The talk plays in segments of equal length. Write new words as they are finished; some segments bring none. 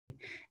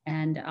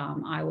And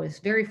I was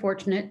very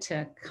fortunate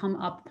to come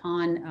up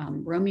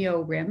upon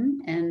Romeo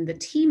Rim, and the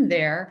team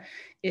there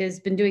has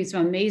been doing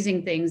some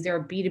amazing things. They're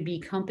a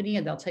B2B company,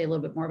 and they'll tell you a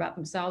little bit more about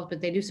themselves,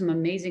 but they do some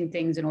amazing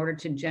things in order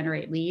to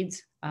generate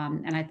leads.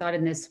 And I thought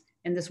in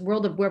this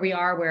world of where we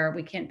are, where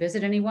we can't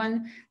visit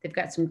anyone, they've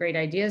got some great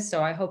ideas.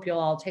 So I hope you'll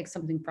all take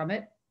something from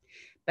it.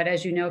 But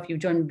as you know, if you've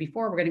joined me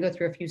before, we're going to go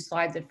through a few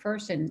slides at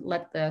first and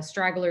let the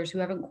stragglers who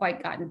haven't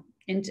quite gotten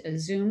into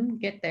Zoom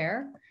get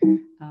there.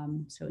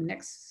 So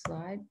next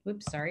slide.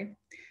 Whoops, sorry.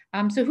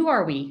 So who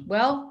are we?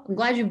 Well, I'm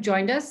glad you've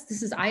joined us.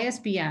 This is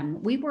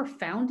ISBM. We were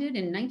founded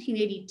in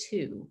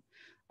 1982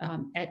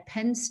 at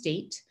Penn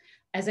State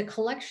as a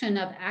collection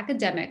of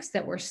academics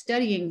that were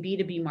studying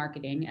B2B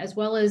marketing, as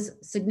well as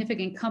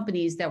significant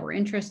companies that were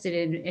interested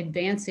in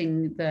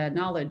advancing the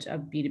knowledge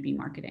of B2B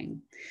marketing.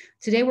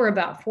 Today, we're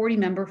about 40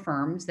 member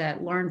firms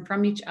that learn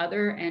from each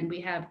other, and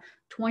we have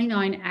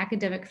 29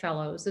 academic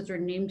fellows, those are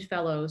named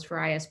fellows for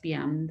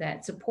ISBM,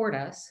 that support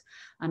us,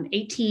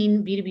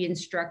 18 B2B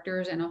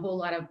instructors, and a whole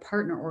lot of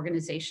partner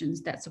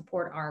organizations that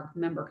support our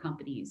member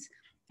companies.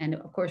 And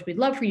of course, we'd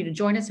love for you to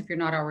join us if you're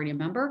not already a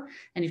member.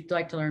 And if you'd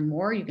like to learn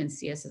more, you can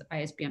see us at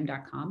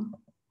isbm.com.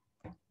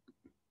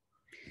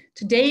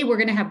 Today, we're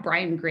going to have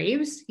Brian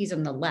Graves. He's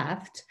on the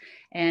left,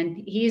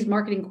 and he's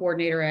marketing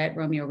coordinator at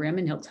Romeo Rim,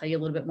 and he'll tell you a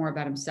little bit more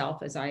about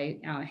himself as I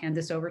hand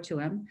this over to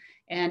him.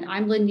 And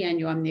I'm Lynn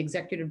Yanyo. I'm the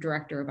executive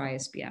director of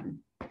ISBM.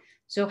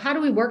 So how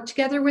do we work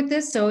together with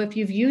this? So if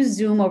you've used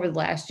Zoom over the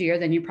last year,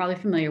 then you're probably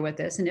familiar with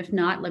this. And if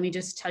not, let me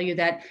just tell you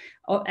that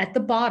at the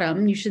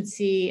bottom, you should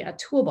see a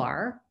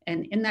toolbar.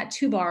 And in that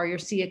toolbar, you'll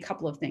see a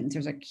couple of things.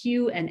 There's a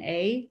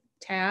Q&A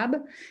tab.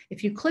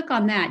 If you click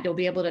on that, you'll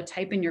be able to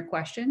type in your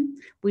question.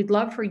 We'd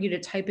love for you to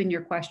type in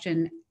your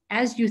question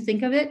as you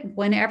think of it,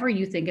 whenever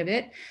you think of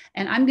it.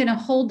 And I'm going to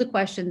hold the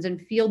questions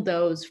and field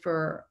those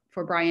for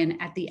Brian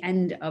at the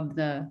end of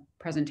the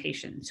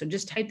presentation. So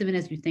just type them in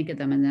as you think of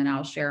them, and then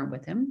I'll share them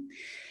with him.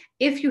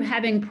 If you're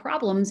having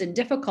problems and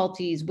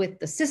difficulties with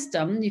the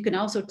system, you can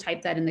also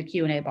type that in the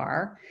Q&A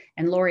bar,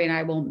 and Lori and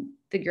I will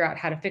figure out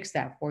how to fix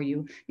that for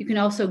you. You can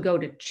also go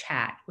to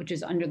chat, which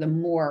is under the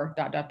more ...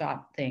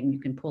 thing. You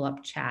can pull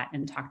up chat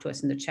and talk to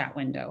us in the chat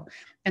window.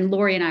 And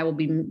Lori and I will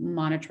be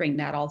monitoring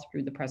that all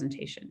through the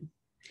presentation.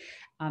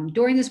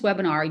 During this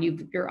webinar,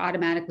 you're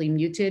automatically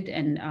muted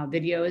and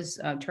video is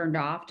turned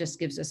off, just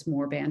gives us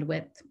more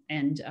bandwidth.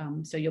 And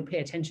so you'll pay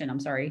attention, I'm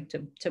sorry,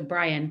 to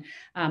Brian.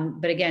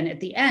 But again,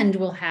 at the end,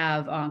 we'll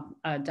have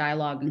a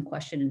dialogue and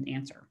question and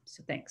answer.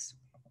 So thanks.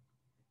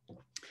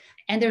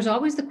 And there's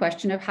always the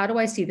question of, how do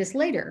I see this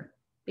later?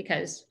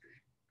 Because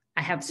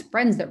I have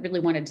friends that really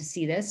wanted to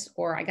see this,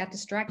 or I got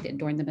distracted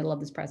during the middle of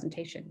this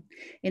presentation.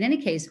 In any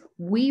case,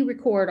 we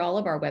record all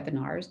of our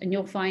webinars, and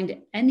you'll find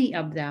any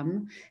of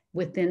them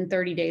within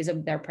 30 days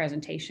of their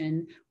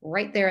presentation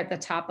right there at the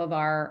top of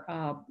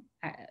our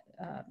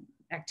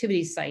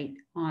activities site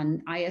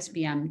on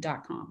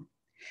isbm.com.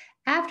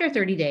 After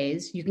 30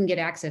 days, you can get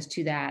access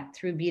to that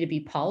through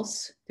B2B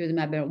Pulse, through the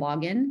member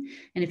login.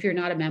 And if you're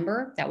not a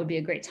member, that would be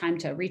a great time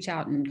to reach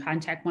out and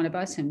contact one of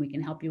us, and we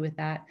can help you with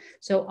that.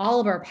 So all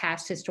of our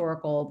past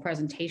historical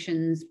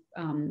presentations,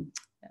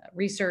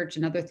 research,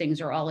 and other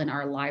things are all in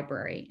our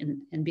library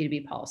in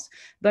B2B Pulse.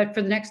 But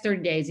for the next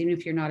 30 days, even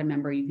if you're not a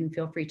member, you can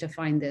feel free to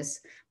find this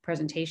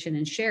presentation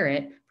and share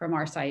it from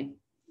our site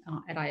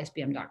at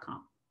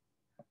isbm.com.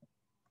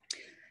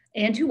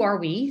 And who are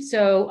we?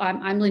 So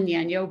I'm Lynn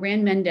Yanyo.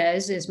 Rand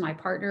Mendez is my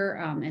partner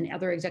and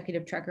other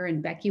executive tracker,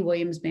 and Becky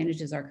Williams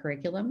manages our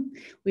curriculum.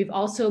 We've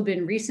also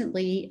been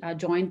recently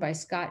joined by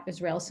Scott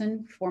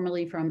Israelson,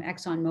 formerly from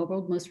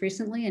ExxonMobil most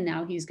recently, and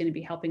now he's going to be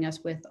helping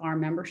us with our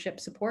membership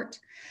support.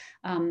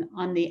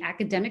 On the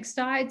academic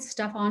side,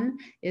 Stefan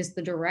is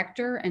the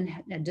director and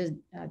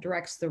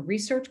directs the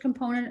research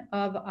component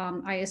of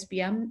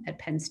ISBM at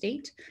Penn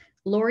State.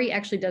 Lori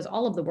actually does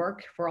all of the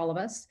work for all of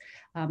us.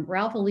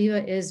 Ralph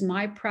Oliva is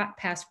my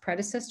past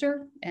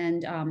predecessor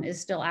and is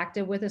still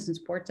active with us and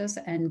supports us.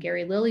 And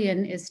Gary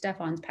Lillian is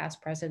Stefan's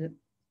past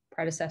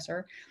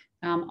predecessor,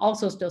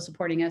 also still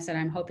supporting us. And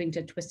I'm hoping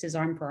to twist his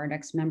arm for our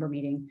next member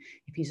meeting.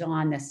 If he's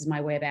on, this is my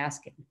way of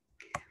asking.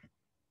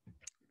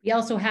 We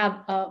also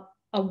have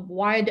a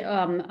wide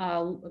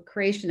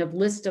creation of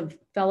list of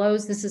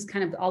fellows. This is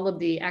kind of all of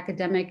the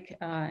academic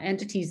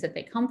entities that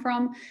they come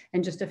from,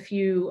 and just a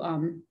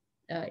few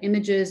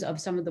images of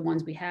some of the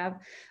ones we have.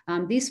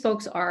 These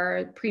folks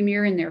are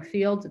premier in their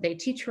field. They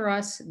teach for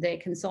us, they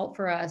consult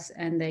for us,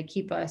 and they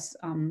keep us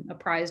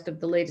apprised of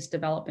the latest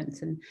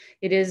developments. And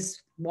it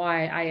is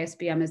why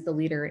ISBM is the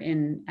leader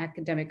in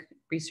academic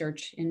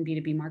research in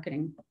B2B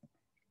marketing.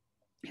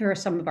 Here are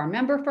some of our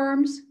member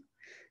firms,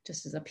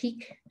 just as a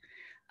peek.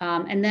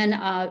 And then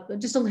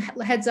just a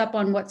heads up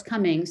on what's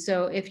coming.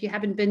 So if you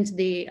haven't been to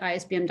the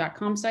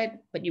isbm.com site,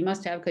 but you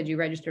must have because you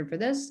registered for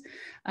this,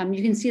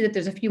 you can see that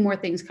there's a few more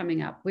things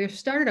coming up. We've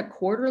started a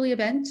quarterly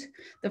event.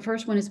 The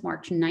first one is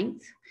March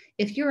 9th.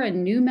 If you're a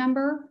new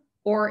member,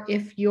 or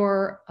if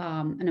you're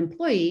an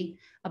employee,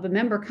 of a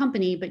member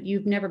company, but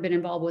you've never been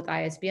involved with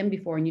ISBM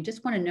before, and you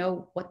just want to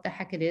know what the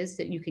heck it is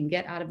that you can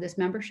get out of this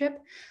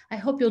membership, I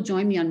hope you'll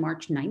join me on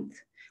March 9th,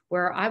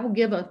 where I will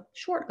give a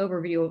short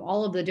overview of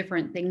all of the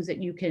different things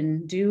that you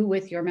can do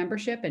with your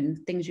membership and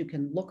things you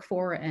can look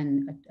for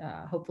and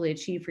hopefully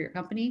achieve for your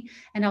company.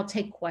 And I'll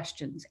take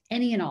questions,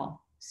 any and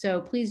all.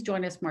 So please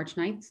join us March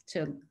 9th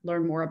to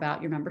learn more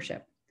about your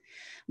membership.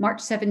 March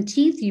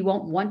 17th, you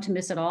won't want to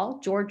miss it all.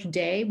 George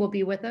Day will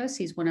be with us.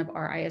 He's one of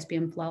our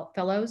ISBM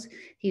fellows.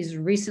 He's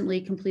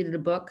recently completed a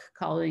book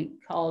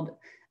called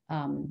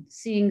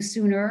Seeing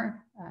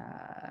Sooner,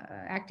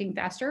 Acting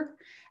Faster.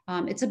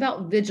 It's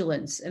about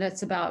vigilance, and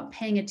it's about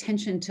paying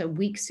attention to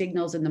weak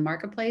signals in the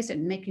marketplace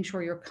and making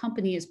sure your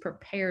company is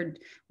prepared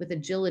with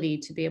agility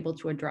to be able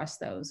to address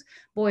those.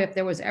 Boy, if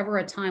there was ever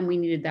a time we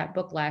needed that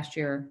book last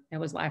year, it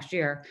was last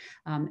year.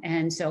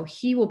 And so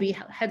he will be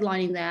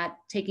headlining that,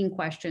 taking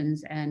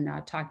questions and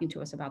talking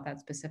to us about that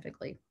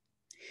specifically.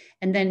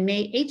 And then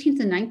May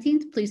 18th and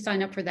 19th, please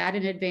sign up for that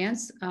in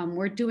advance.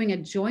 We're doing a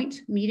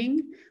joint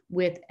meeting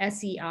with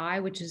SEI,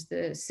 which is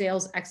the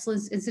Sales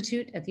Excellence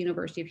Institute at the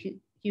University of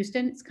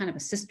Houston. It's kind of a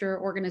sister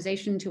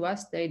organization to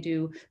us. They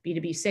do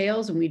B2B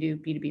sales and we do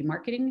B2B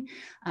marketing.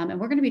 And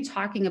we're going to be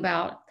talking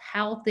about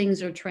how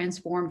things are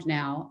transformed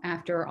now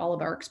after all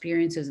of our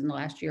experiences in the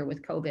last year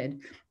with COVID,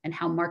 and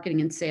how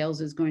marketing and sales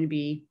is going to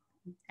be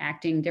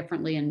acting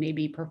differently and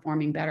maybe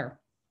performing better.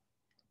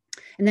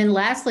 And then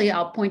lastly,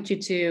 I'll point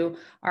you to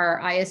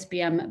our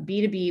ISBM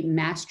B2B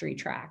Mastery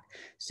Track.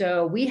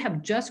 So we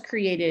have just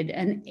created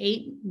an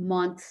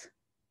 8-month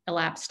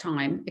elapsed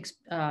time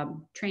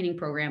training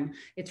program.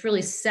 It's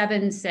really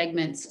 7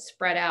 segments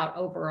spread out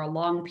over a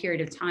long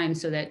period of time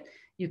so that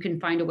you can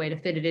find a way to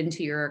fit it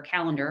into your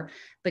calendar,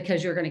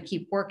 because you're going to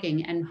keep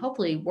working and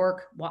hopefully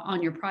work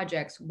on your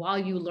projects while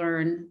you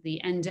learn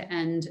the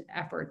end-to-end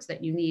efforts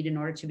that you need in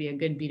order to be a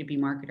good B2B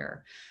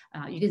marketer.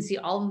 You can see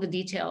all of the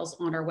details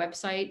on our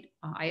website,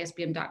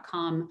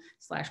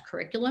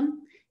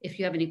 isbm.com/curriculum. If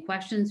you have any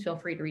questions, feel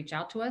free to reach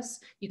out to us.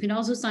 You can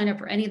also sign up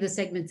for any of the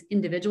segments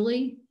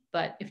individually.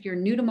 But if you're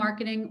new to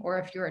marketing, or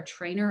if you're a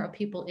trainer of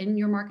people in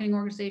your marketing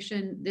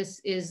organization, this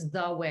is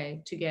the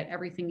way to get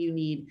everything you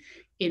need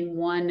in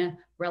one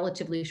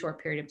relatively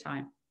short period of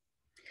time.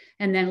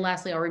 And then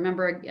lastly, I'll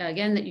remember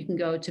again that you can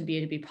go to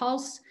B2B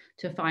Pulse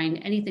to find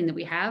anything that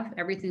we have.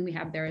 Everything we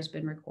have there has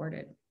been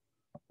recorded.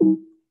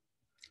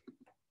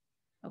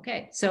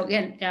 Okay, so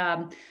again,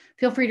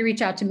 feel free to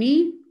reach out to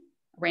me,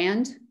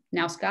 Rand,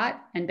 now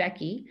Scott, and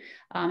Becky.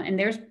 And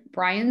there's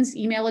Brian's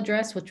email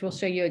address, which we'll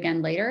show you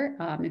again later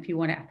if you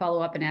want to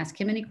follow up and ask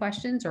him any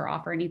questions or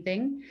offer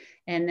anything.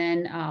 And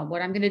then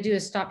what I'm going to do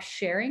is stop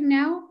sharing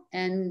now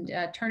and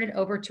turn it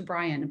over to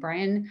Brian.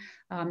 Brian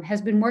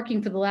has been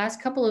working for the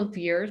last couple of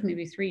years,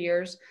 maybe 3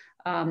 years,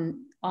 on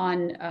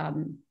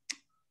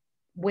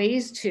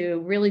ways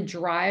to really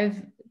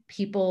drive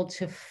people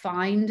to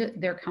find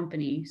their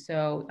company.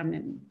 So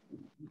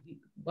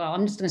well,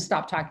 I'm just going to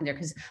stop talking there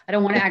because I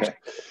don't want to actually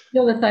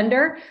steal the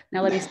thunder.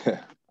 Now let me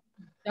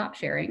stop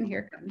sharing.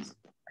 Here it comes.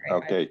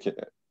 Right, okay,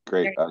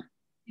 great.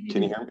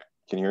 Can you hear me?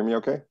 Can you hear me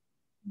okay? I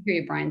hear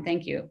you, Brian.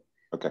 Thank you.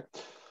 Okay.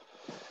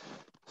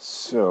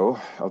 So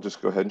I'll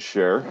just go ahead and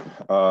share.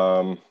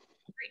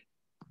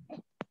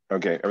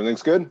 Okay,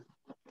 everything's good?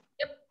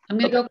 Yep, I'm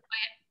going to go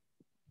quiet.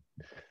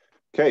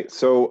 Okay,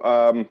 so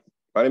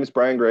my name is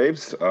Brian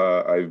Graves.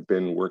 I've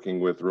been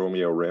working with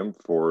Romeo Rim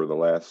for the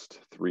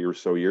last 3 or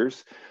so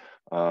years.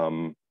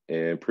 And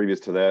previous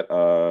to that,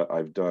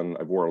 I've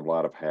worn a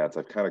lot of hats.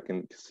 I've kind of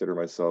consider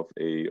myself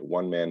a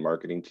one-man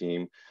marketing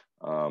team.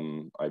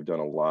 I've done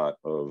a lot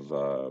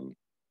of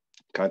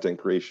content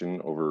creation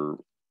over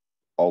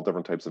all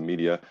different types of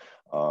media.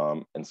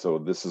 And so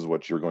this is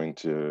what you're going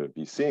to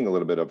be seeing a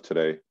little bit of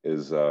today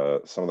is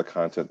some of the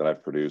content that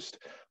I've produced.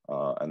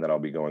 And then I'll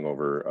be going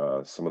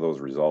over some of those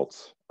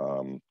results.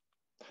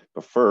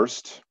 But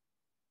first,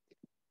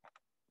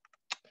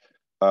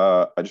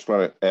 I just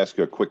want to ask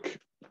you a quick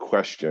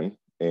question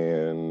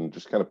and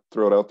just kind of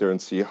throw it out there and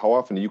see how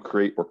often do you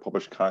create or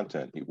publish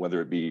content,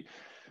 whether it be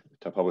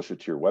to publish it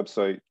to your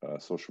website,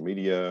 social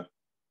media,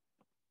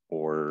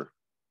 or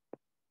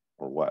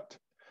what.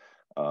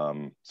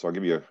 So I'll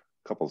give you a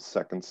couple of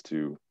seconds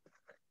to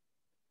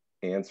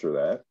answer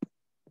that.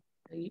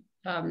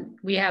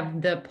 We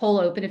have the poll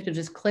open. If you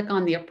just click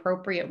on the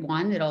appropriate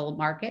one, it'll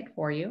mark it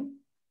for you.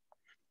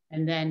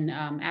 And then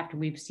after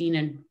we've seen,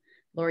 and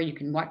Laura, you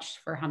can watch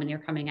for how many are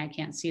coming. I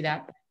can't see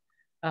that.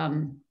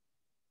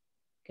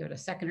 Give it a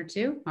second or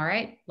two. All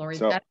right, Lori's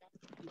got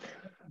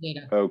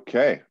data.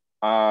 Okay.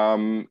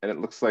 And it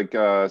looks like,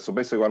 so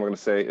basically what I'm going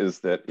to say is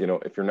that,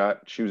 if you're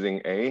not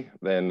choosing A,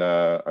 then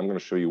I'm going to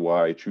show you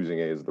why choosing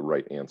A is the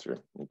right answer.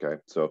 Okay.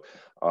 So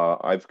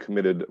I've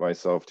committed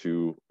myself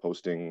to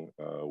posting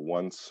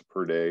once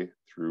per day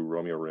through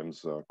Romeo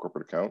Rim's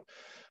corporate account.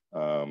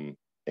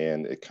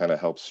 And it kind of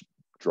helps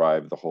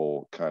drive the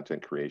whole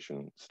content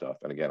creation stuff.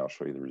 And again, I'll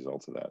show you the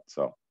results of that.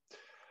 So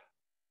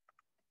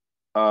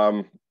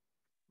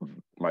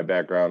my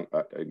background,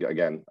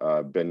 again,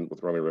 been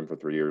with Romeo Rim for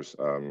 3 years.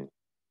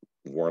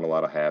 Worn a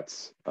lot of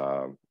hats.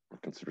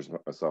 consider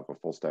myself a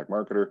full stack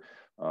marketer.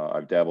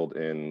 I've dabbled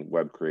in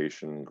web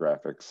creation,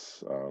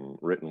 graphics,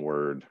 written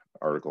word,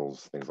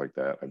 articles, things like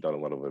that. I've done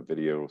a little bit of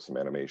video, some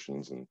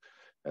animations, and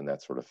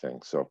that sort of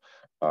thing. So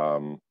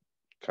kind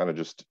of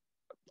just,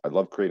 I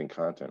love creating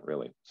content,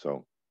 really.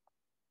 So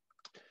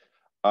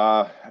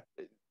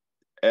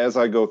as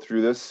I go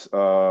through this,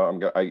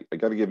 I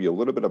got to give you a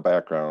little bit of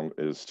background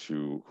as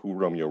to who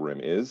Romeo Rim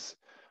is.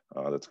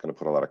 That's going to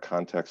put a lot of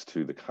context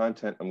to the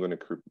content I'm going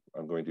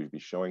to be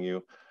showing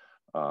you.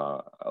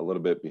 A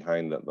little bit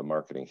behind the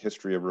marketing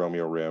history of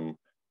Romeo Rim,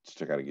 just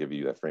to kind of give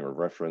you that frame of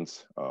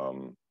reference.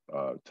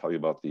 Tell you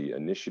about the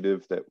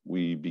initiative that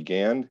we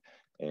began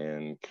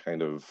and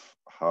kind of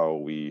how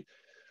we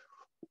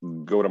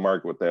go to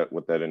market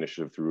with that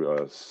initiative through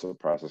a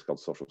process called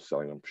social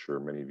selling. I'm sure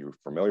many of you are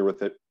familiar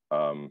with it.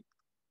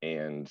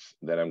 And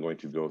then I'm going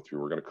to go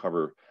through, we're going to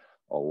cover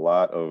a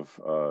lot of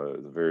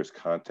the various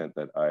content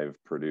that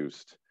I've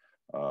produced.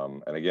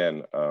 And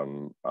again,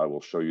 I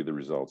will show you the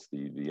results,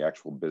 the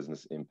actual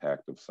business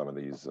impact of some of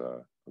these,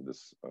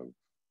 this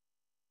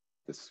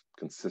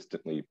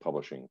consistently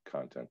publishing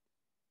content.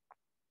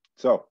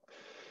 So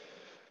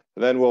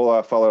then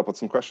we'll follow up with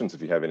some questions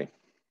if you have any.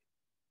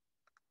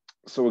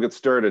 So we'll get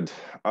started.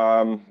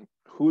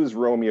 Who is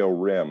Romeo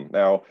Rim?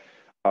 Now,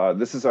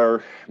 this is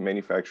our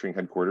manufacturing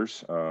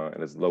headquarters,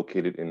 and it's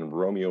located in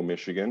Romeo,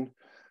 Michigan.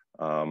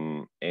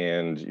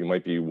 And you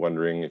might be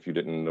wondering, if you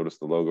didn't notice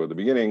the logo at the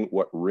beginning,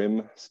 what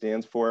RIM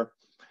stands for.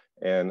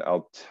 And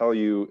I'll tell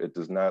you, it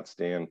does not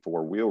stand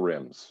for wheel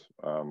rims.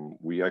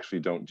 We actually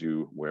don't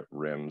do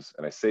rims.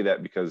 And I say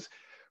that because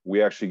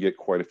we actually get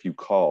quite a few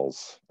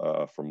calls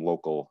from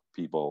local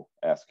people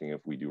asking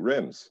if we do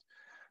rims.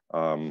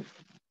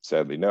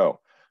 Sadly, no.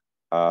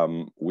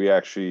 We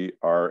actually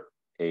are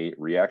a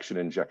reaction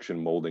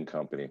injection molding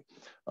company.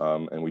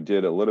 And we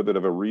did a little bit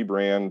of a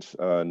rebrand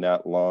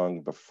not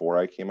long before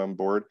I came on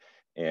board.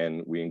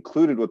 And we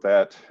included with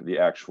that the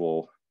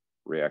actual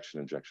reaction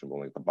injection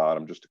molding at the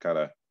bottom, just to kind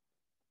of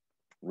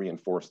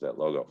reinforce that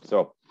logo.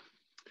 So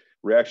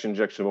reaction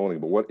injection molding,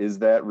 but what is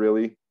that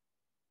really?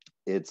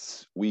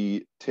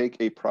 We take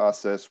a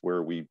process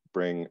where we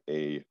bring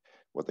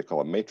what they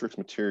call a matrix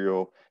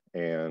material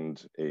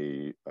and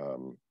a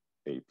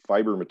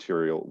fiber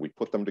material. We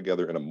put them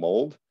together in a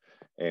mold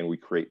and we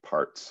create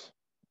parts.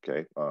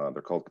 Okay,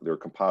 they're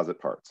composite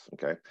parts.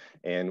 Okay,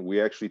 and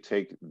we actually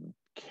take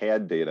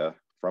CAD data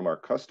from our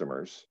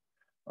customers.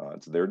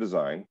 It's their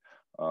design,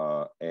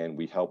 and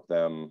we help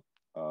them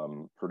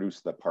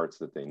produce the parts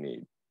that they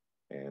need.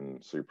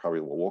 And so you're probably,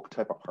 well, what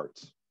type of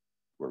parts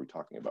were we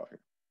talking about here?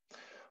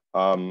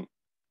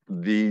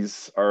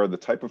 These are the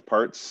type of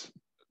parts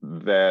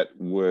that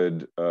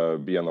would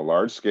be on the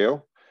large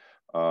scale.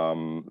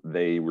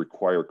 They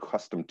require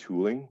custom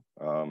tooling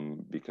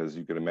because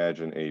you can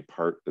imagine a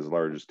part as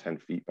large as 10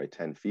 feet by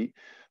 10 feet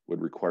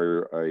would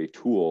require a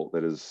tool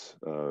that is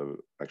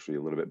actually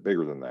a little bit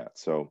bigger than that.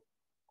 So,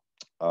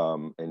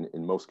 and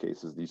in most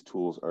cases, these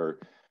tools are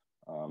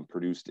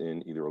produced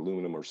in either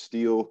aluminum or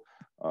steel,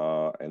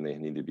 and they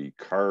need to be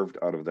carved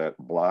out of that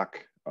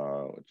block,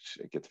 which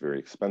it gets very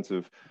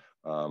expensive.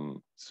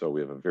 So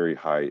we have a very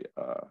high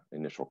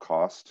initial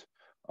cost.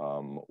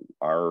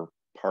 Our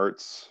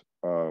parts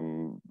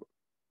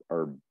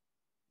are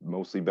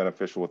mostly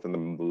beneficial within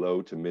the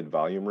low to mid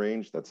volume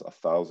range. That's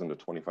 1,000 to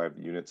 25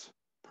 units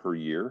per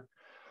year.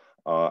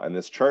 And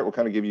this chart will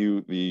kind of give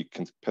you the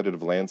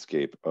competitive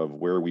landscape of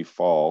where we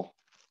fall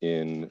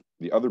in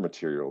the other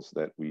materials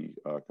that we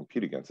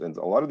compete against. And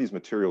a lot of these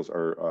materials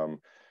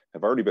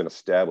have already been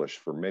established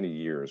for many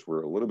years.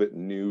 We're a little bit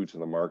new to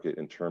the market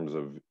in terms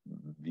of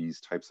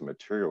these types of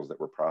materials that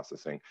we're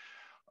processing.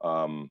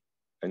 And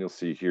you'll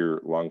see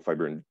here, long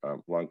fiber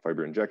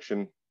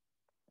injection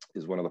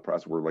is one of the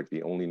processes. We're like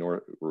the only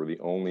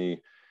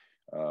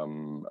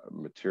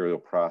material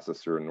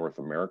processor in North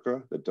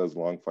America that does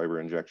long fiber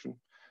injection.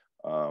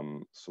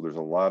 So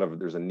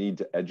there's a need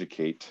to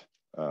educate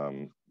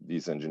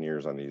these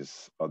engineers on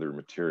these other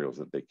materials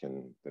that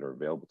are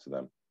available to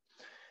them.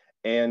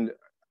 And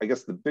I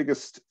guess the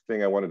biggest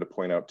thing I wanted to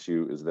point out to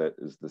you is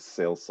the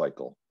sales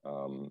cycle.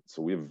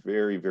 So we have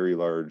very, very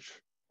large,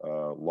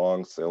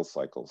 long sales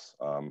cycles.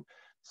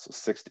 So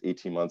 6 to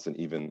 18 months and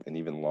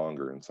even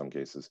longer in some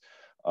cases.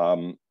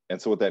 And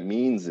so what that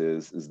means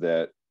is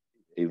that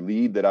a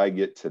lead that I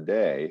get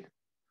today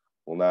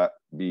will not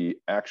be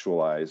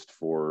actualized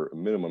for a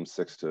minimum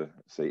 6 to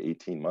say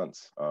 18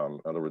 months. In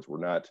other words,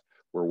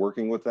 we're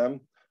working with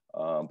them,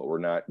 but we're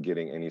not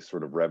getting any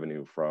sort of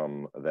revenue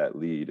from that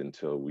lead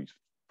until we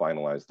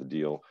finalize the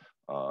deal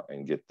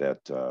and get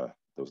that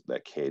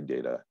CAD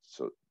data,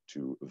 so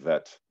to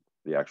vet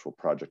the actual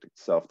project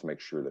itself to make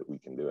sure that we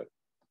can do it.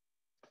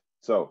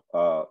 So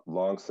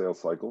long sales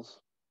cycles.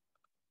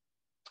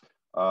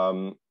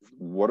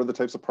 What are the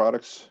types of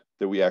products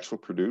that we actually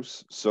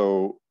produce?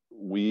 So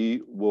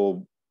we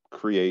will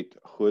create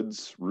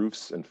hoods,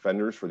 roofs, and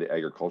fenders for the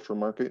agricultural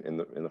market in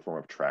the form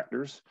of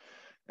tractors.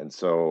 And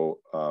so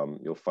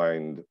you'll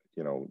find,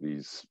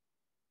 these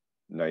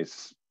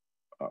nice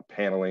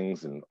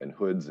panelings and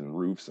hoods and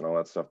roofs and all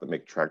that stuff that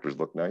make tractors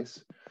look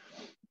nice.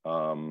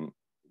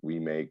 We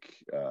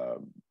make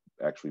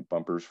actually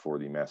bumpers for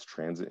the mass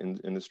transit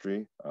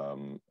industry.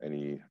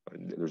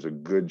 There's a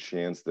good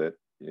chance that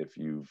if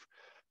you've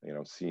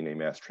seen a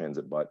mass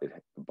transit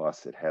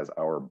bus, it has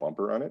our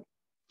bumper on it.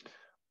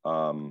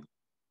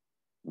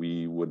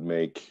 We would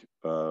make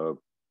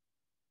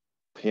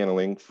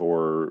paneling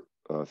for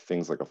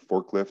things like a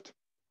forklift.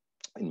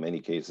 In many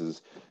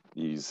cases,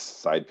 these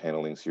side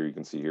panelings here you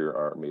can see here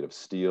are made of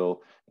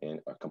steel, and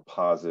a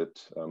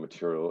composite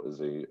material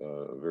is a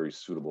very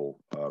suitable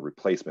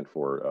replacement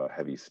for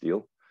heavy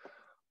steel.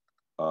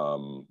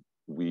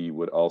 We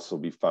would also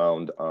be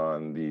found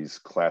on these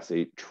Class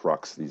 8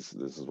 trucks. This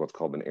is what's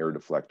called an air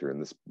deflector,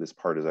 and this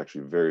part is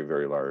actually very,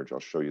 very large. I'll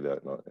show you that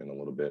in a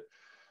little bit.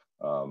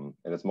 And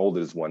it's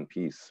molded as one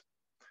piece.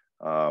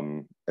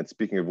 And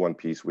speaking of one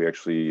piece, we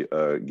actually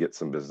get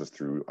some business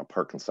through a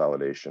part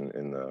consolidation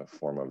in the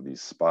form of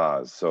these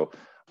spas. So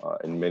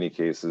in many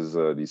cases,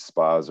 these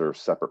spas are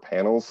separate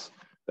panels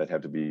that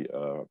have to be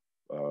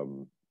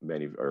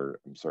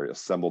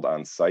assembled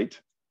on site.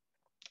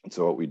 And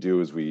so what we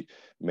do is we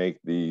make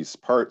these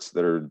parts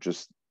that are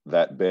just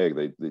that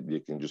big.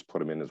 You can just put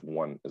them in as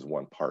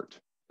one part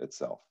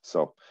itself.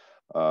 So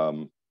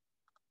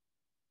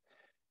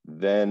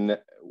then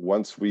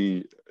once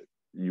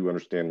you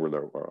understand what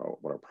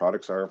our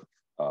products are,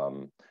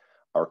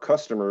 our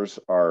customers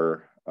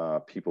are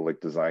people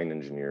like design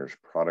engineers,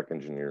 product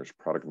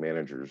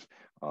managers,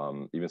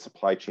 even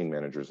supply chain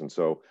managers. And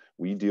so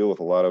we deal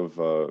with a lot of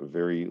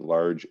very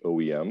large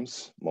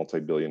OEMs,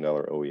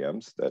 multi-billion-dollar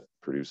OEMs that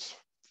produce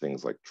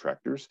things like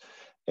tractors.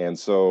 And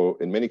so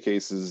in many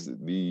cases,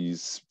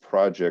 these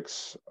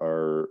projects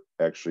are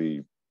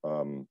actually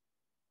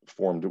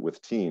formed with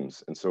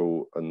teams. And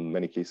so in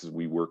many cases,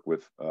 we work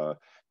with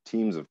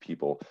teams of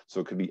people.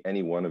 So it could be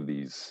any one of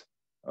these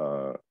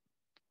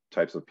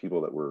types of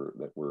people that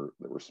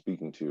we're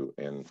speaking to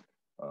and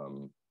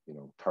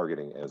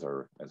targeting as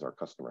our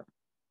customer.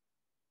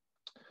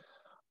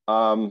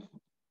 And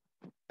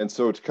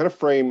so to kind of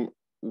frame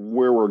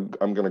where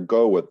I'm going to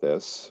go with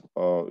this,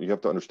 you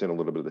have to understand a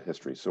little bit of the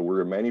history. So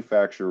we're a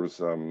manufacturer. It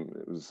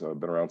was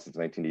been around since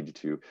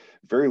 1982.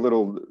 Very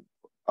little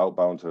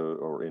outbound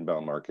or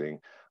inbound marketing.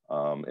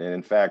 And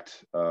in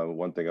fact,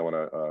 one thing I want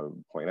to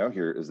point out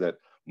here is that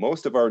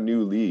most of our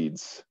new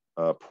leads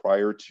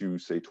prior to,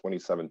 say,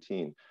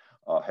 2017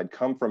 had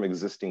come from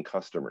existing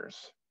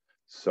customers.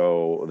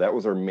 So that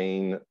was our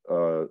main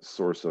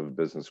source of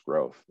business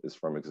growth, is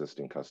from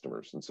existing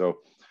customers. And so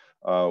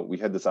we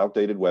had this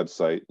outdated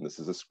website, and this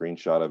is a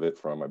screenshot of it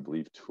from, I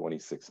believe,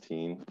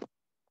 2016.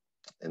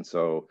 And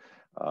so,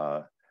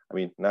 I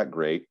mean, not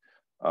great.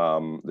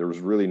 There was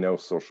really no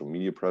social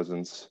media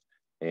presence.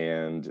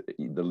 And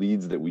the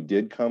leads that we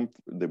did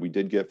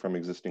get from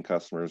existing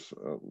customers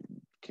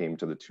came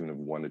to the tune of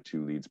 1 to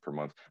 2 leads per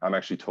month. I'm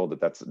actually told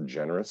that that's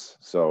generous.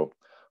 So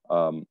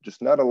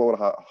just not a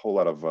whole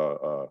lot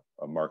of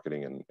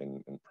marketing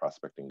and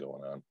prospecting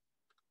going on.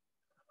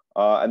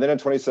 And then in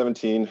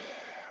 2017,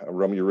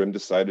 Romeo Rim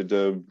decided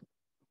to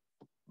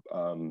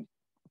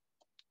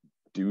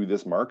do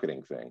this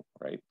marketing thing,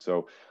 right?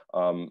 So,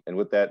 and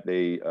with that,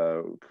 they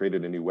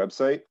created a new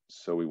website.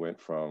 So we went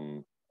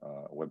from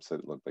a website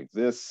that looked like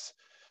this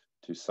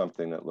to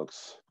something that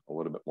looks a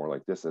little bit more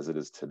like this as it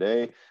is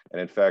today. And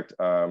in fact,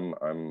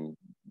 I'm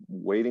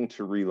waiting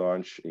to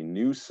relaunch a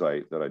new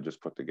site that I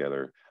just put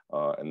together.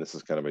 And this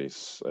is kind of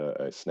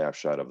a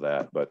snapshot of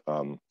that. But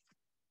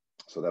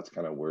so that's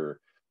kind of where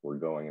we're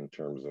going in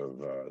terms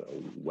of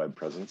web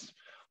presence.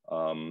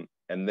 And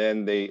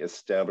then they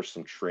established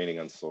some training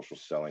on social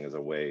selling as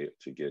a way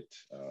to get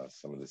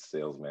some of the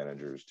sales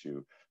managers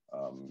to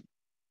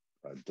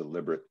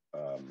deliberate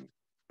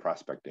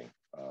prospecting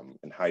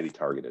and highly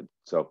targeted.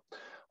 So,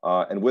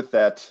 and with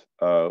that,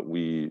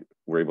 we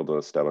were able to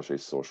establish a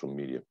social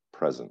media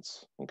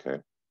presence, okay?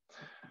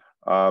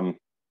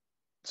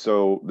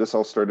 So this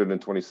all started in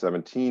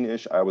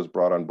 2017-ish. I was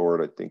brought on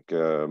board, I think,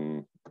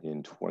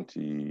 in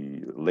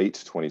late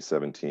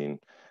 2017.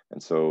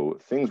 And so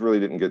things really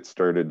didn't get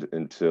started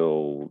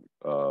until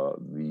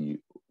the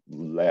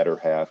latter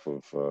half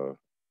of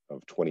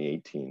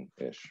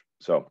 2018-ish.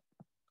 So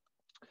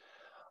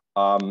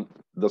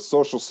the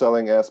social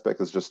selling aspect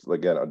is just,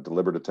 again, a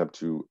deliberate attempt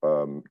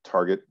to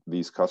target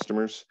these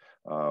customers.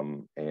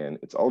 And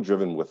it's all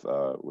driven with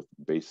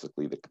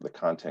basically the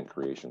content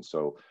creation.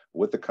 So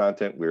with the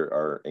content,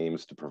 our aim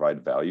is to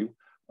provide value,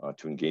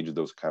 to engage in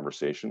those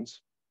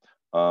conversations.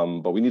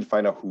 But we need to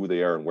find out who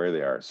they are and where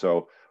they are.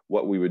 So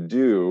what we would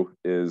do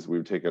is we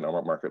would take a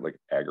market like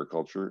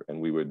agriculture, and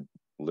we would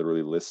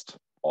literally list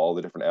all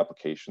the different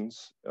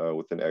applications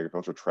within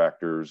agriculture: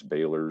 tractors,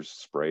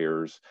 balers,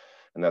 sprayers,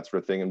 and that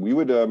sort of thing. And we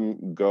would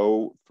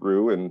go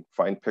through and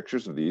find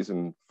pictures of these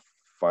and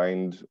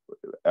find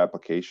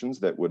applications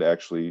that would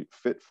actually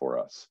fit for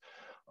us.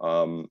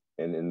 And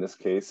in this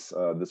case,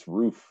 this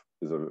roof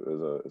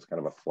is kind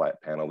of a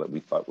flat panel that we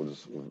thought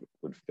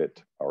would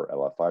fit our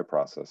LFI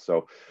process.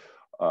 So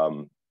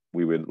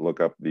we would look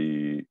up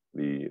the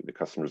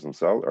customers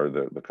themselves, or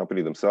the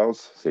company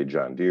themselves, say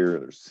John Deere,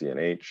 there's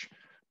CNH,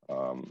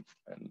 and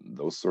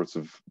those sorts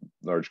of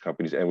large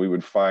companies, and we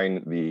would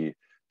find the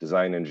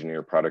design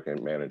engineer, product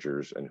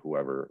managers, and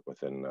whoever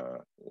within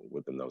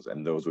those,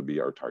 and those would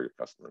be our target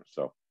customers.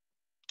 So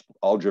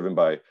all driven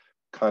by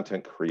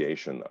content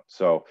creation though.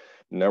 So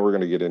now we're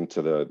going to get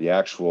into the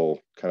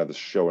actual kind of the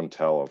show and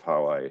tell of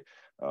how I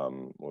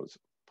was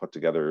put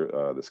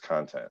together this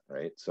content,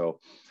 right? So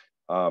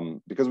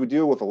because we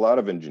deal with a lot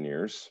of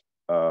engineers,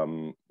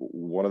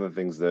 one of the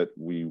things that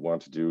we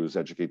want to do is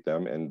educate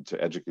them, and to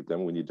educate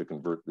them, we need to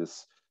convert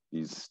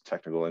these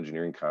technical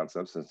engineering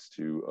concepts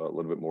into a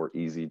little bit more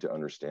easy to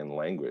understand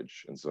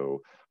language. And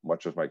so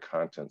much of my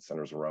content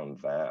centers around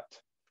that.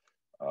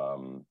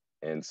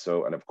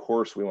 And of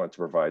course, we want to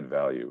provide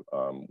value.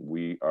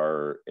 We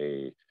are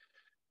a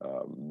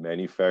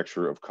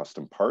manufacturer of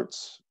custom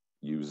parts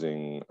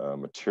using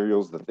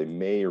materials that they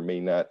may or may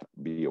not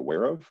be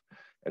aware of.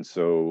 And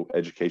so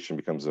education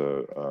becomes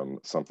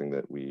something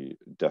that we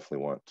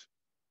definitely want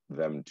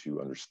them to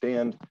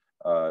understand,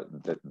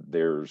 that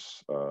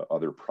there's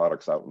other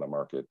products out in the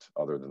market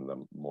other than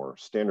the more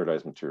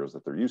standardized materials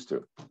that they're used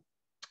to.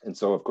 And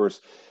so, of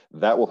course,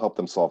 that will help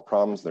them solve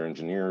problems. They're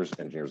engineers.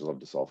 Engineers love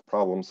to solve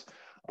problems.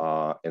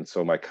 And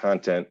so my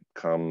content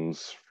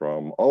comes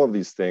from all of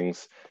these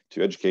things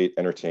to educate,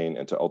 entertain,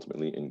 and to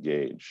ultimately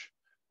engage.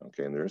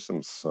 Okay, and there's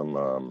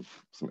some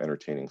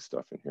entertaining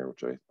stuff in here,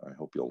 which I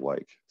hope you'll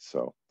like.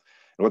 So,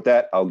 and with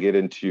that, I'll get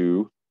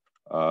into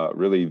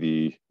really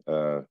the,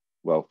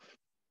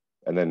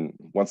 and then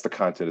once the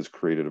content is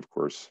created, of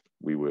course,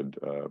 we would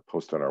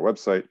post on our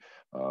website.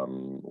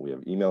 We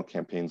have email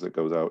campaigns that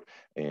goes out,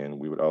 and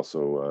we would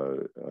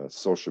also,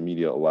 social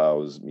media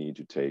allows me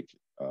to take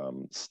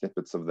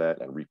snippets of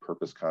that and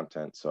repurpose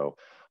content. So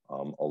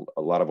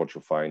a lot of what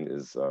you'll find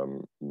is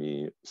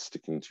me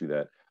sticking to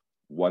that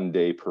 1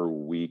 day per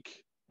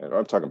week, and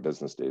I'm talking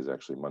business days,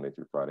 actually, Monday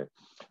through Friday,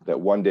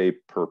 that 1 day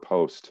per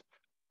post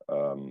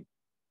per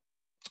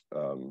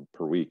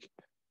week.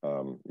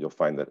 You'll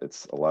find that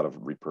it's a lot of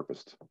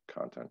repurposed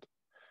content.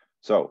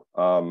 So,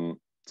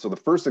 so the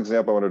first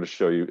example I wanted to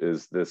show you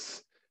is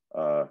this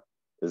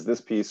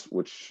piece,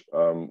 which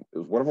is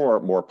one of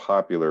our more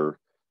popular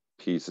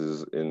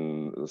pieces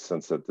in the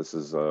sense that this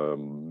is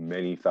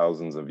many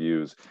thousands of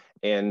views.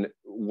 And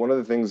one of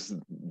the things,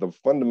 the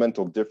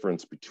fundamental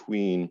difference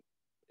between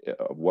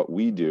what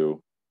we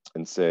do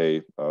and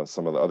say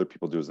some of the other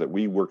people do is that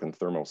we work in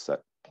thermoset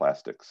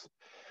plastics.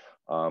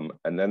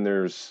 And then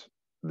there's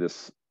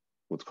this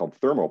what's called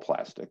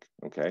thermoplastic,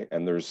 okay?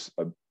 And there's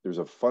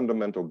a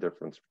fundamental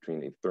difference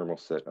between a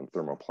thermoset and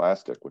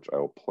thermoplastic, which I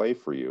will play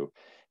for you.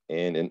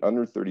 And in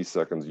under 30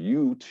 seconds,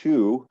 you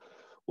too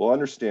will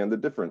understand the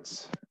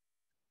difference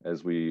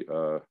as we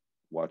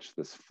watch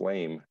this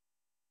flame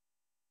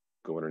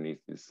go underneath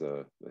this,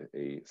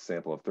 a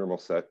sample of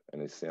thermoset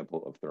and a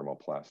sample of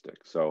thermoplastic.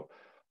 So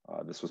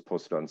this was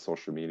posted on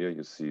social media.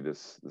 You see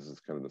this is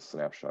kind of the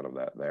snapshot of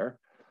that there.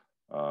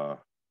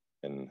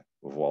 And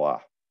voila.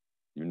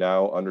 You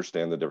now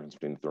understand the difference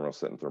between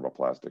thermoset and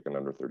thermoplastic in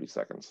under 30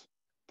 seconds.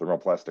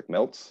 Thermoplastic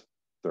melts,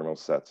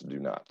 thermosets do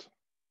not.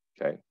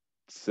 Okay,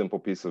 simple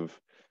piece of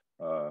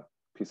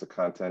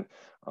content.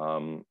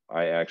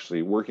 I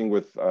actually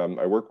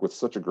I work with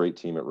such a great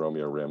team at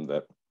Romeo Rim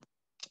that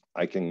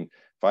I can,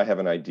 if I have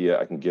an idea,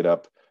 I can get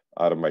up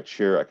out of my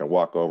chair, I can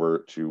walk over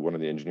to one of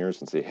the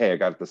engineers and say, hey, I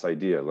got this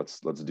idea, let's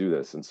do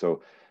this. And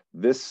so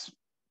this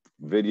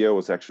video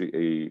was actually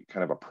a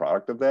kind of a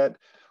product of that.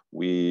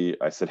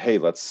 I said, hey,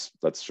 let's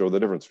show the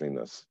difference between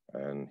this.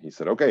 And he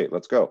said, okay,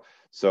 let's go.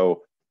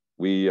 So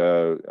we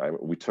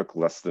took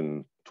less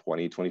than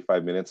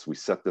 20-25 minutes. We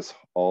set this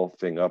all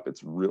thing up.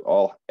 It's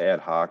all ad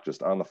hoc,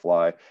 just on the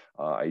fly.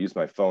 I used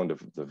my phone to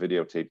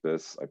videotape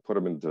this. I put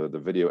them into the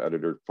video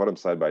editor, put them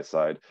side by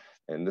side.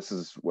 And this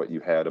is what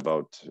you had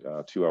about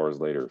 2 hours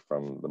later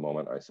from the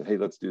moment I said, hey,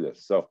 let's do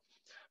this. So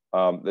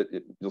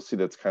you'll see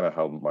that's kind of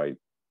how my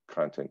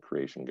content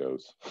creation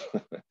goes.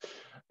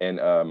 And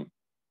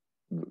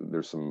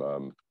there's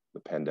some, the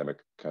pandemic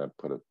kind of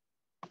put a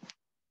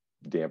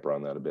damper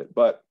on that a bit.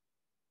 But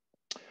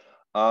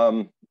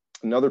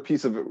another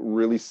piece of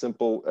really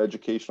simple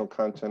educational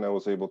content I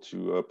was able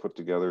to put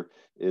together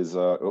is,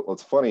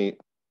 it's funny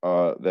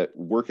that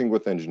working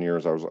with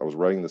engineers, I was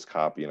writing this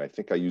copy, and I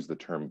think I used the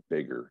term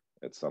bigger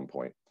at some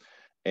point.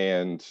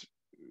 And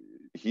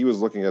he was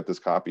looking at this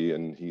copy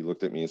and he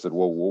looked at me and said,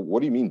 well,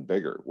 what do you mean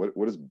bigger? What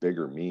does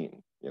bigger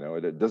mean? You know,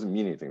 it doesn't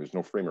mean anything. There's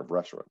no frame of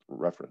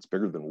reference.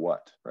 Bigger than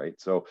what, right?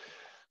 So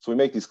we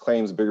make these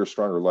claims, bigger,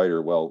 stronger,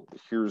 lighter. Well,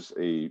 here's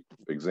a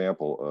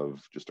example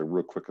of just a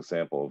real quick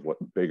example of what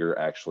bigger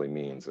actually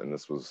means. And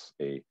this was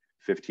a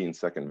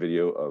 15-second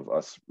video of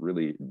us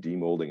really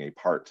demolding a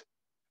part.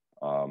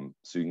 So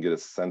you can get a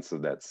sense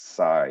of that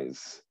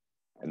size.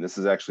 And this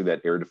is actually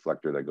that air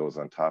deflector that goes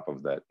on top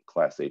of that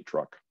Class 8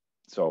 truck.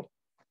 So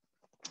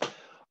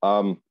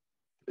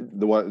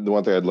the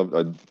one thing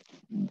I'd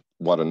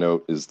want to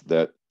note is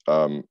that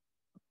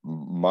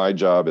my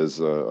job as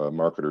a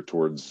marketer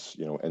towards,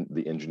 you know,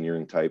 the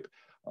engineering type,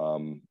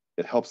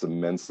 it helps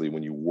immensely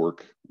when you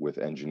work with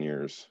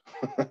engineers.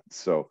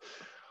 So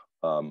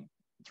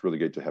it's really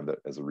great to have that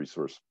as a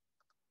resource.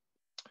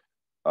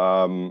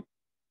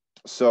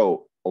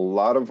 So a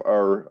lot of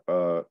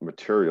our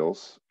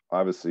materials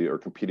obviously are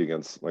competing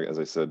against, like as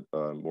I said,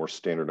 more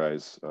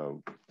standardized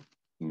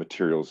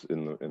materials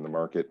in the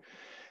market.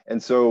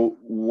 And so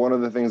one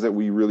of the things that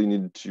we really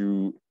need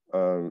to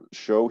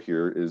show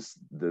here is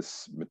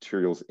this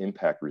material's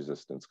impact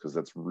resistance, because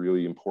that's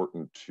really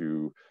important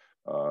to,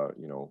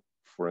 you know,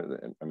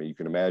 I mean, you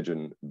can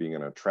imagine being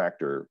in a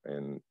tractor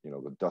and, you know,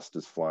 the dust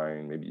is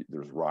flying, maybe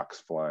there's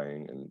rocks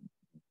flying and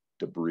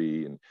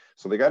debris. And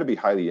so they got to be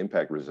highly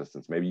impact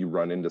resistant. Maybe you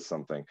run into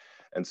something.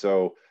 And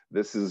so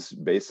this is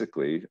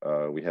basically,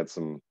 we had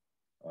some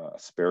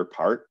spare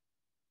part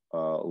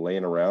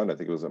laying around. I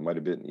think it might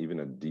have been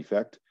even a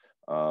defect.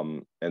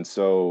 And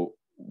so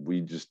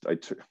I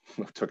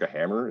took a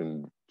hammer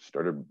and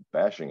started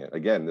bashing it.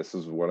 Again, this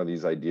is one of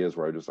these ideas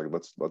where I just like,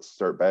 let's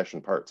start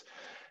bashing parts.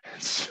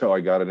 And so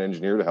I got an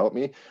engineer to help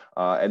me.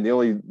 And the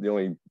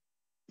only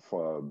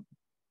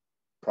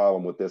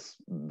problem with this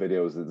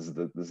video is this is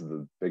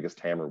the biggest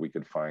hammer we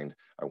could find.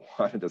 I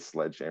wanted a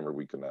sledgehammer,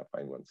 we could not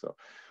find one. So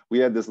we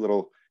had this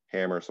little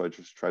hammer, so I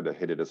just tried to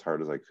hit it as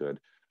hard as I could.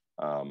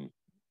 And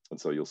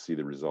so you'll see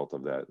the result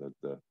of that,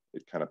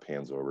 it kind of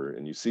pans over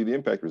and you see the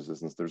impact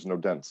resistance, there's no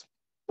dents.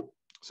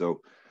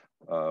 So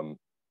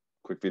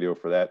quick video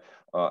for that.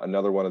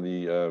 Another one of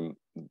the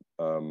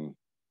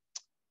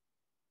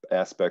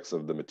aspects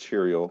of the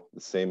material,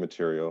 the same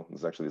material,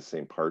 it's actually the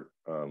same part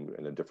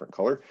in a different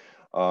color,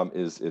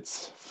 is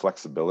its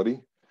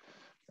flexibility.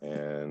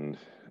 And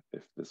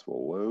if this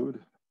will load,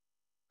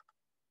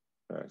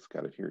 it's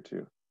got it here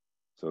too.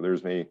 So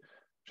there's me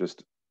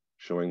just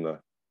showing the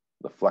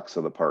flex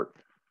of the part.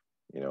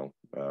 You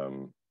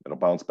know, it'll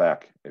bounce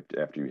back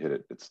after you hit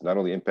it. It's not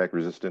only impact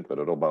resistant, but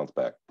it'll bounce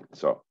back.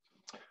 So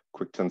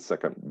quick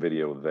 10-second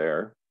video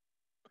there.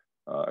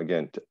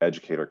 Again, to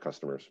educate our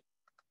customers.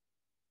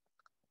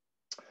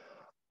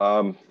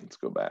 Let's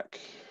go back.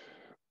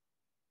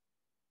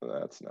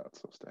 That's not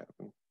supposed to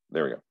happen.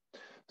 There we go.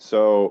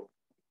 So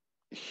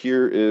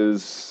here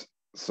is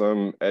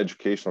some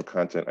educational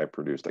content I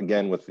produced.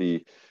 Again,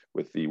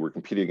 we're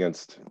competing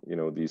against, you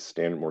know, these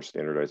more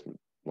standardized,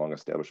 long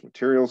established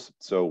materials.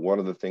 So one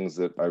of the things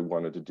that I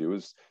wanted to do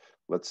is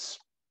let's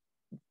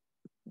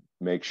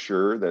make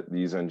sure that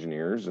these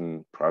engineers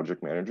and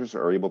project managers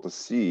are able to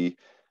see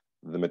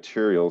the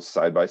materials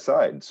side by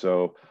side.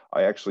 So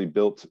I actually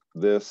built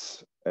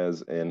this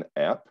as an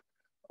app.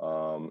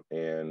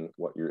 And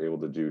what you're able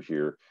to do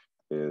here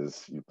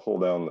is you pull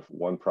down the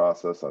one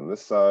process on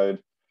this side,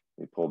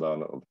 you pull down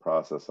the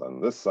process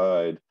on this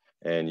side,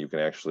 and you can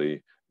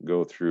actually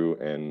go through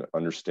and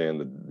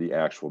understand the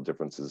actual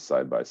differences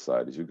side by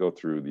side as you go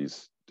through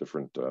these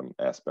different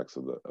aspects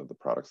of the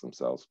products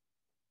themselves.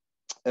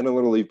 And a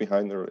little leave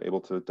behind they're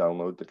able to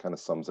download that kind of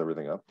sums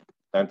everything up.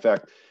 In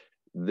fact,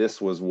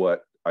 this was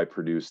what I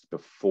produced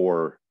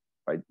before.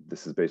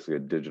 This is basically a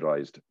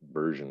digitalized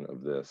version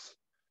of this.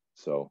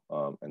 So,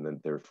 and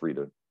then they're free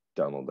to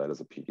download that as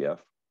a PDF.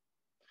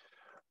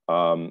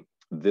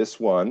 This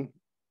one,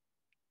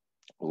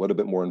 a little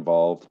bit more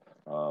involved.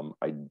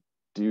 I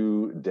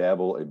do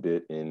dabble a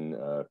bit in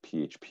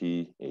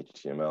PHP,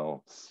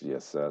 HTML,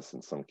 CSS,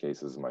 in some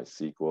cases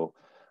MySQL,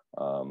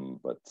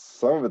 but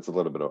some of it's a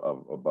little bit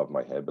above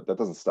my head, but that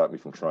doesn't stop me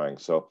from trying.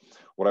 So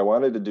what I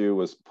wanted to do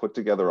was put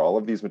together all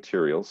of these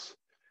materials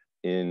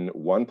in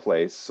one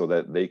place so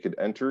that they could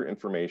enter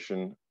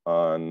information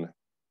on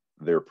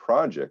their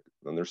project,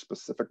 on their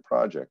specific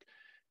project.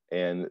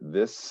 And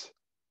this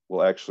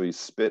will actually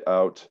spit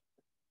out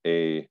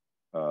a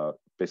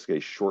basically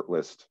a short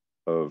list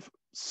of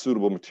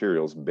suitable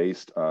materials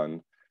based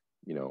on,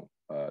 you know,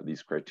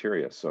 these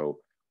criteria. So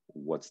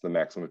what's the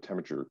maximum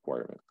temperature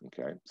requirement?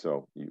 Okay,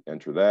 so you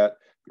enter that,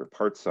 your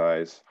part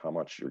size, how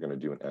much you're going to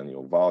do an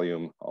annual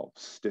volume, how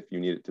stiff you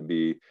need it to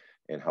be,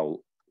 and how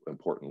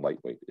important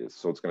lightweight is.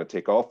 So it's going to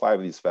take all 5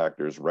 of these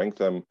factors, rank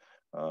them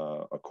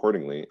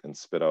accordingly, and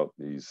spit out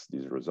these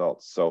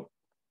results. So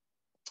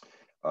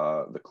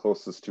the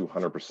closest to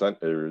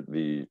 100% are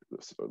the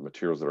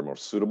materials that are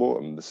most suitable,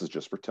 and this is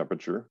just for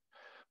temperature.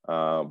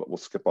 But we'll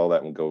skip all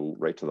that and go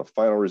right to the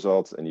final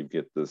results, and you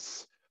get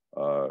this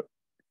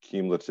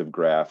cumulative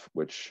graph,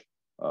 which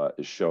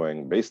is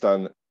showing, based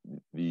on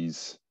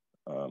these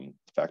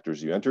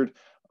factors you entered,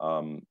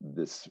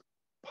 this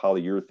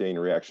polyurethane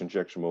reaction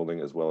injection molding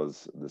as well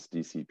as this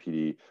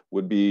DCPD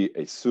would be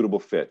a suitable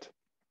fit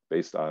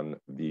based on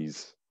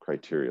these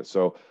criteria.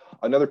 So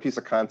another piece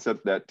of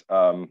concept that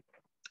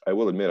I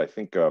will admit, I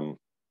think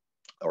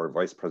our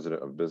Vice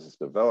President of Business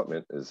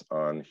Development is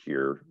on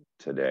here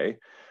today.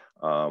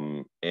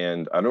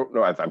 And I don't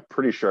know, I'm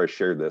pretty sure I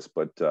shared this,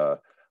 but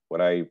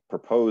when I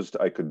proposed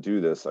I could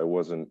do this, I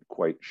wasn't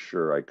quite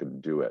sure I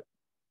could do it,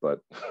 but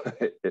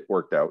it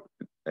worked out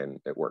and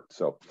it worked.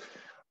 So,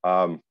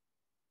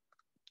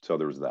 so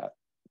there was that.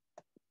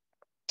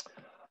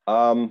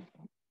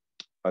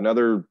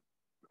 Another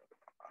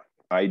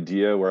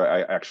idea where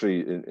I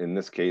actually, in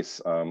this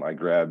case, I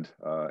grabbed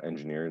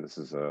engineer. This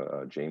is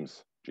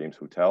James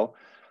Hotel.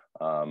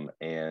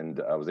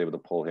 And I was able to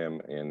pull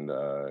him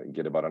and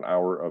get about an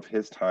hour of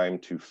his time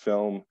to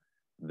film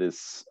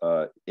this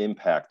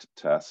impact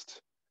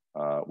test,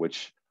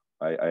 which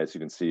as you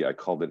can see, I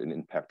called it an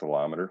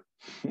impactolometer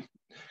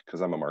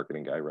because I'm a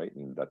marketing guy, right?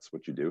 And that's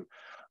what you do.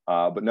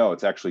 But no,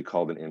 it's actually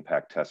called an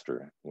impact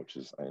tester, which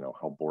is, I know,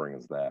 how boring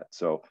is that?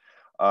 So,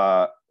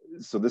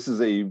 so this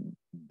is a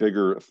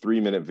bigger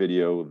 3-minute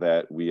video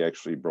that we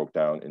actually broke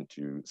down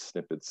into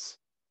snippets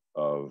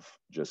of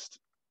just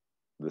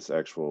this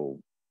actual,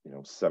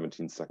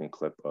 17-second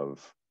clip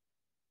of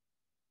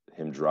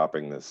him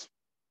dropping this,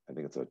 I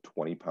think it's a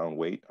 20-pound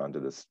weight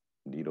onto this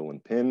needle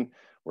and pin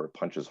where it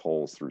punches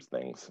holes through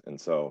things. And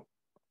so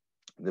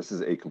this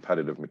is a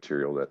competitive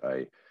material that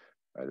I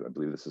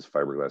believe this is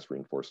fiberglass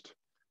reinforced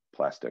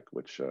plastic,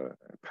 which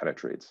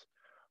penetrates.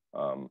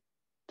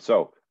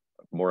 So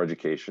more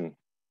education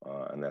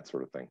and that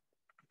sort of thing.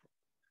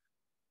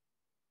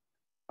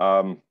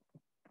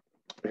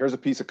 Here's a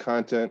piece of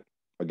content,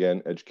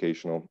 again,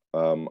 educational.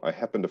 I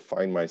happen to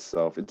find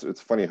myself,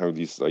 it's funny how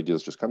these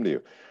ideas just come to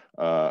you.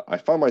 I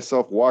found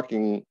myself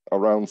walking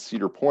around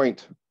Cedar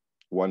Point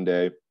one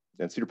day,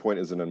 and Cedar Point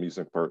is an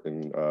amusement park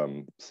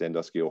in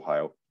Sandusky,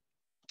 Ohio.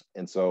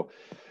 And so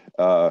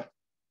a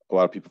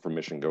lot of people from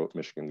Michigan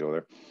go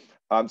there.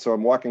 So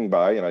I'm walking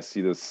by and I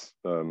see this,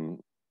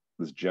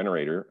 this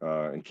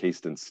generator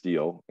encased in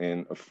steel.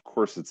 And of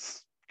course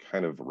it's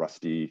kind of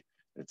rusty.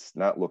 It's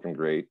not looking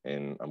great.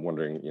 And I'm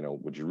wondering,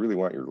 would you really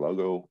want your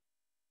logo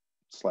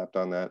slapped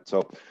on that?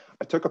 So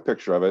I took a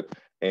picture of it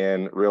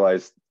and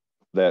realized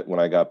that when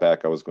I got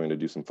back, I was going to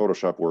do some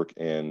Photoshop work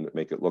and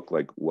make it look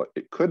like what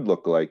it could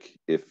look like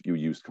if you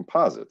used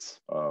composites.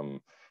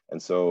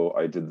 And so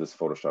I did this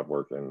Photoshop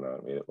work and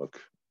made it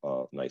look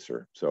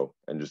nicer. So,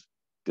 and just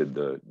did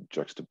the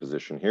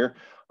juxtaposition here.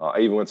 I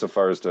even went so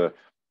far as to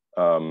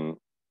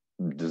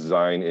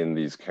design in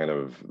these kind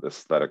of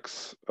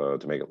aesthetics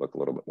to make it look a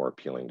little bit more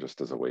appealing,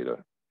 just as a way to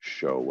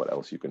show what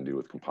else you can do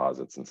with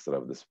composites instead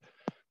of this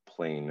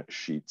plain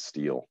sheet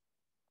steel.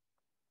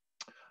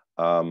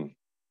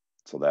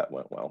 So that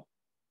went well.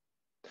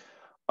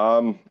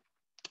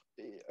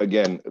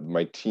 Again,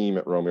 my team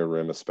at Romeo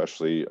Rim,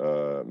 especially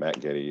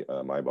Matt Getty,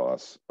 my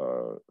boss,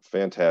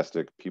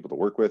 fantastic people to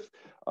work with.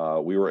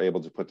 We were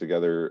able to put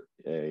together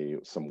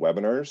some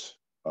webinars.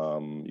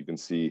 You can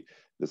see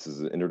this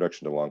is an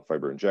introduction to long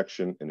fiber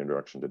injection, an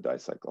introduction to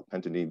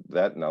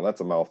dicyclopentadiene. Now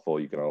that's a mouthful.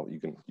 You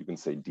can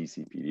say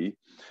DCPD.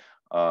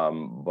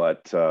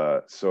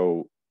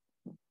 So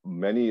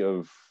many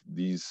of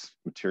these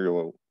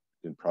material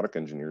and product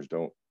engineers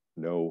don't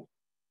know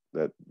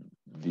that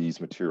these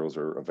materials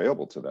are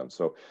available to them.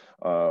 So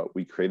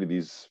we created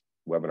these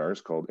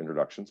webinars called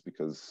introductions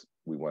because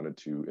we wanted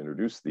to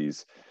introduce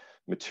these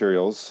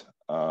materials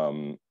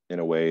in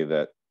a way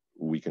that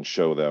we can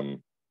show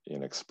them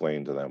and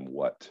explain to them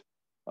what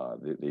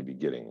they'd be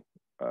getting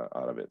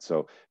out of it.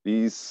 So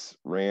these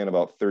ran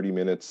about 30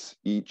 minutes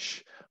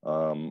each.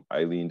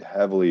 I leaned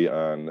heavily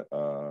on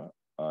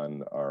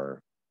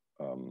our,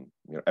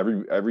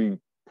 every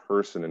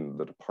person in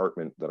the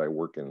department that I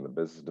work in, the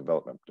business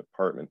development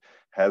department,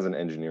 has an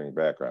engineering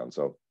background.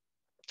 So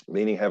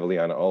leaning heavily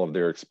on all of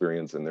their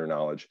experience and their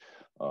knowledge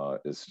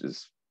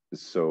is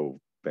so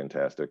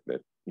fantastic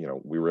that,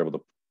 we were able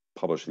to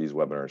publish these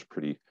webinars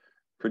pretty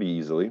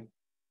easily.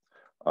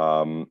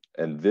 And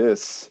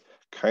this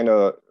kind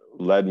of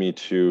led me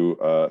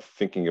to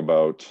thinking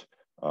about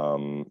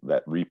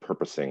that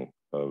repurposing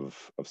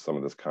of some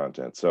of this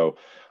content. So,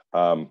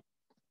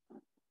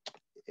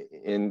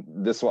 and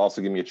this will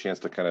also give me a chance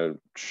to kind of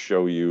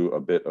show you a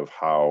bit of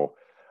how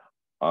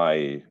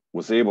I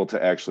was able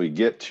to actually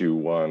get to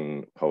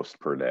 1 post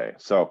per day.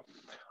 So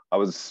I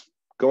was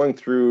going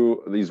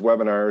through these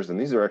webinars, and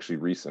these are actually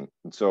recent.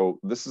 And so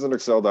this is an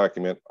Excel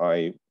document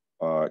I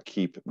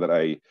keep that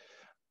I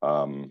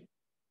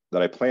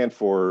plan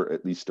for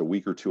at least a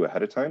week or 2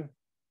 ahead of time.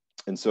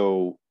 And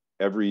so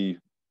every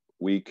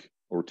week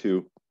or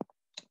 2,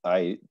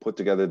 I put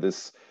together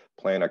this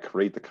plan. I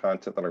create the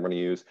content that I'm going to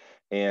use.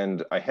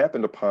 And I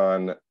happened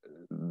upon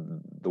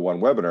the one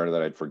webinar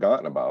that I'd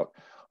forgotten about.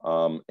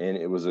 And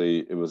it was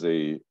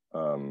a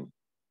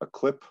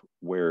clip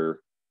where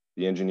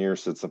the engineer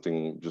said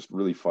something just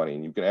really funny.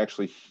 And you can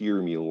actually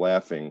hear me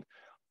laughing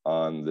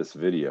on this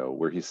video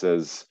where he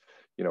says,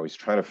 he's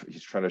trying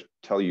to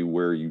tell you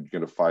where you're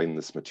going to find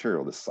this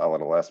material, this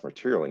solid elast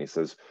material. And he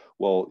says,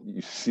 well,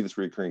 you see this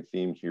recurring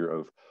theme here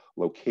of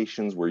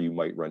locations where you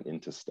might run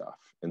into stuff.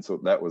 And so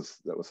that was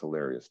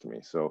hilarious to me.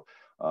 So,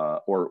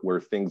 or where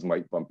things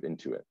might bump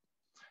into it.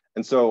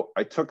 And so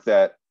I took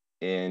that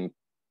and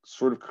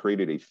sort of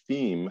created a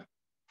theme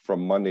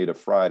from Monday to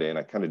Friday. And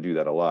I kind of do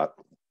that a lot,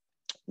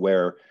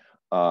 where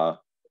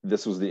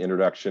this was the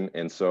introduction.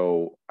 And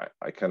so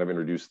I kind of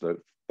introduced the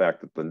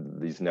fact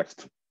that these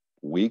next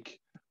week,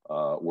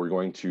 we're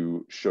going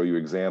to show you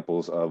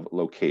examples of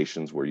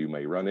locations where you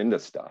may run into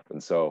stuff.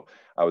 And so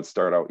I would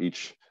start out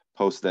each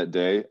post that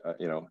day,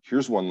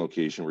 here's one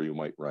location where you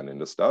might run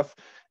into stuff,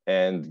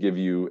 and give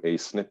you a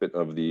snippet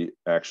of the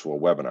actual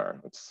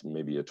webinar. It's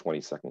maybe a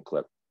 20-second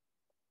clip.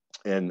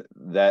 And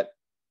that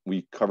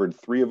we covered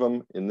 3 of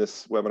them in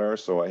this webinar,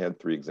 so I had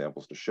 3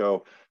 examples to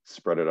show,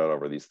 spread it out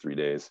over these 3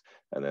 days,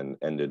 and then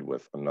ended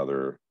with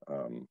another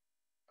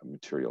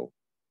material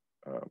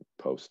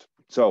post.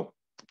 So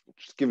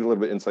just give you a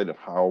little bit of insight of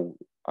how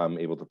I'm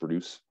able to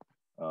produce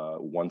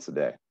once a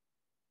day,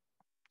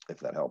 if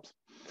that helps.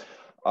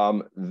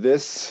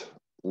 This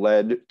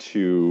led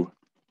to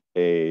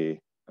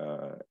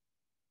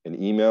an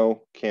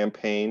email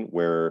campaign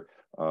where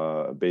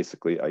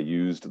basically I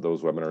used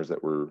those webinars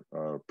that were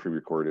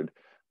pre-recorded,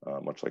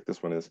 much like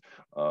this one is,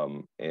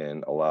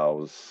 and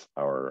allows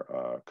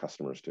our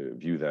customers to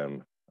view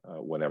them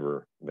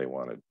whenever they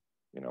wanted,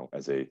 you know,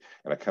 and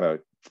I kind of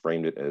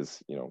framed it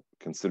as, you know,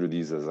 consider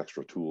these as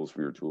extra tools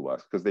for your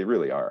toolbox, because they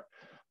really are.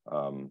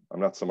 I'm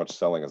not so much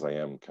selling as I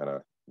am kind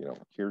of, you know,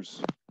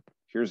 here's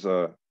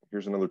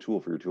another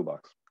tool for your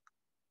toolbox.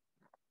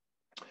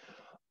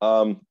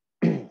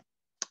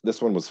 This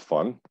one was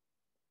fun.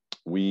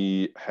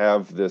 We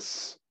have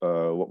this,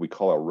 what we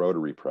call a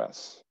rotary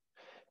press.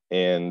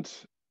 And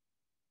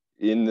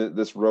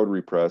this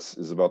rotary press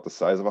is about the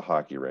size of a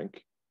hockey rink.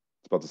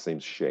 It's about the same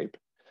shape.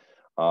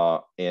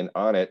 And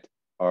on it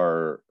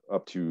are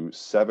up to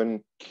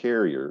 7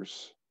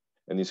 carriers.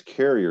 And these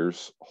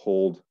carriers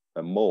hold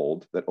a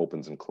mold that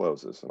opens and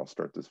closes. And I'll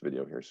start this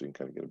video here so you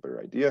can kind of get a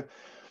better idea.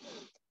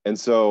 And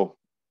so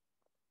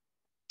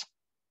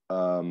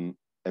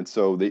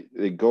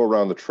they go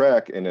around the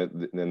track, and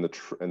then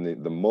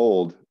the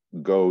mold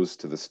goes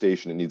to the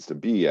station it needs to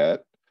be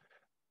at,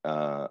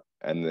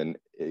 and then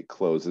it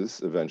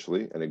closes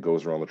eventually, and it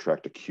goes around the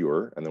track to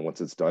cure. And then once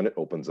it's done, it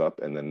opens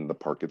up, and then the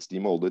part gets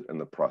demolded, and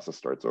the process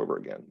starts over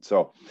again.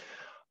 So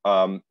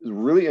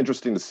really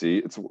interesting to see.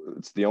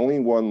 It's the only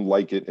one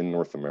like it in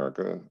North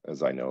America,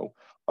 as I know,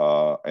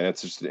 and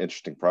it's just an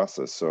interesting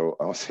process. So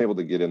I was able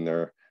to get in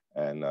there,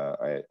 and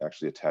I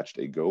actually attached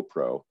a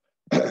GoPro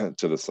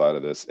to the side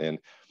of this, and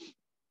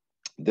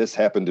this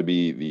happened to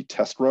be the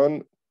test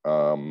run.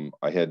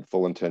 I had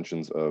full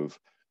intentions of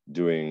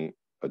doing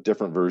a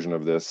different version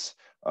of this,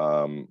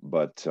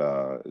 but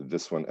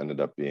this one ended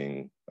up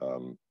being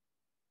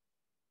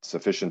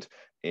sufficient,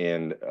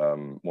 and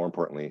more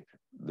importantly,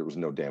 there was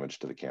no damage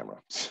to the camera.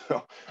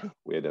 So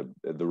we had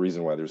the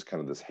reason why there's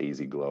kind of this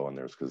hazy glow on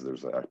there is because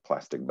there's a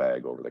plastic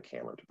bag over the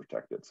camera to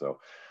protect it. So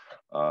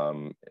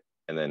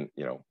and then,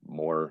 you know,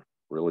 more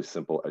really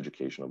simple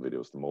educational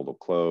videos. The mold will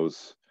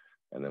close,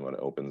 and then when it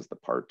opens, the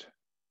part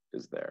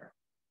is there.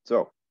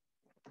 So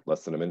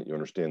less than a minute, you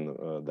understand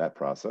that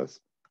process.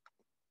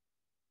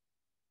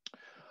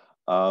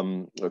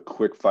 A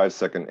quick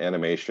 5-second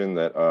animation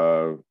that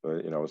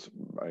you know,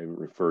 I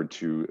referred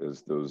to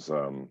as those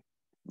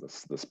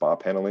the spa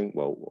paneling.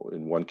 Well,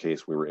 in one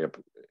case, we were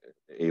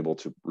able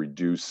to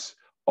reduce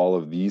all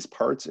of these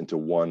parts into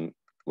one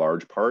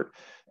large part,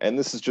 and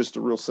this is just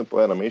a real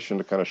simple animation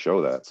to kind of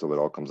show that. So it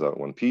all comes out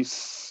in one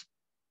piece,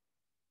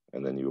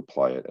 and then you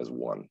apply it as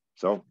one.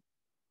 So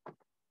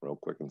real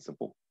quick and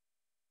simple.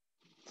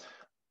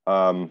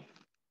 Okay,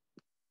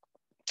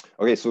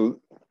 so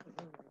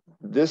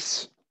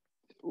this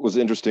was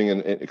interesting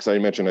and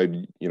exciting. I mentioned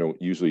I, you know,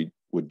 usually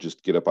would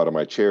just get up out of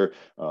my chair,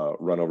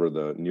 run over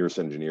the nearest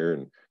engineer,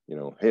 and, you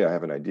know, hey, I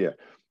have an idea.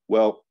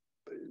 Well,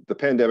 the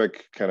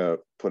pandemic kind of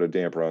put a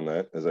damper on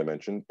that, as I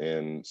mentioned,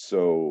 and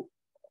so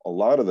a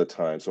lot of the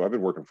time, so I've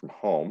been working from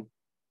home,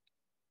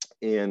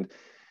 and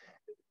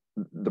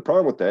the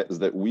problem with that is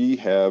that we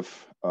have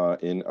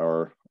in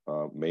our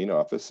main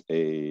office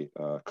a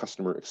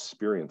customer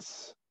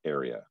experience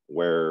area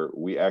where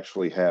we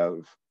actually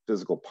have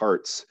physical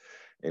parts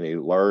in a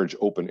large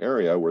open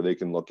area where they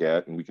can look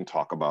at and we can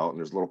talk about, and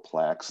there's little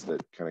plaques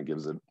that kind of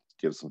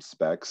gives some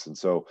specs. And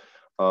so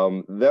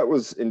that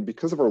was, and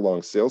because of our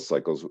long sales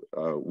cycles,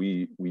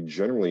 we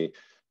generally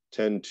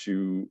tend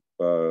to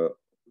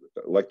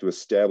like to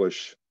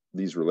establish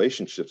these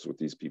relationships with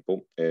these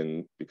people,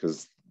 and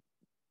because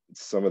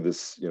some of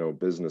this, you know,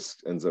 business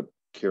ends up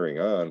carrying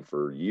on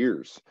for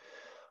years.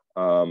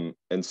 And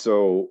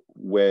so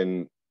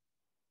when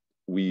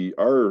we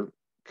are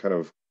kind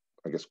of,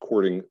 I guess,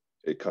 courting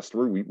a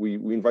customer, we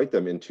invite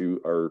them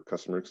into our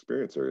customer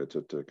experience area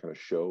to kind of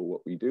show what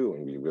we do,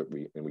 and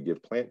we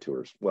give plant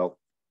tours. Well,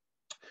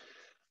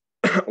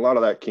 a lot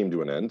of that came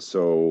to an end,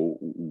 so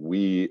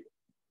we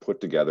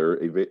put together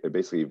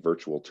basically a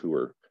virtual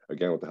tour,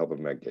 again with the help of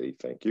Matt Getty.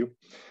 Thank you.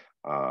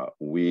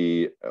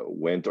 We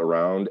went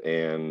around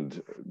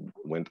and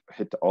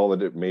hit all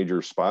the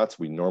major spots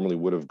we normally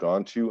would have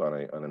gone to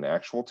on an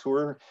actual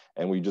tour,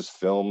 and we just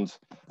filmed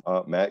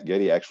Matt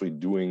Getty actually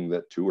doing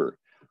that tour,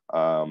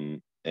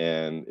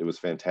 and it was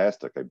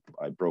fantastic.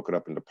 I broke it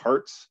up into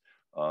parts,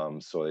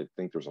 so I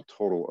think there's a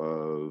total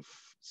of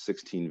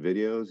 16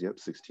 videos. Yep,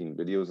 16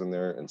 videos in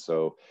there. And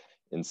so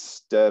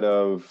instead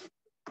of,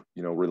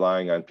 you know,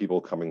 relying on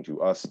people coming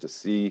to us to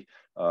see,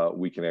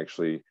 we can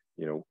actually,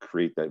 you know,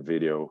 create that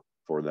video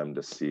for them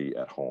to see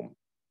at home.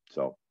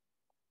 So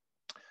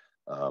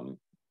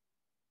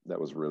that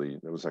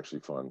was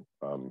actually fun.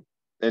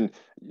 And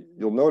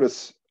you'll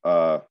notice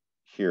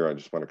here, I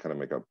just want to kind of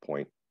make a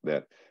point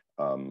that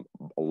a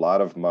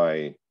lot of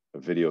my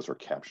videos are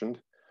captioned.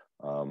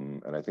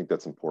 And I think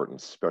that's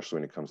important, especially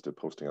when it comes to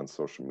posting on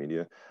social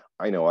media.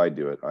 I know I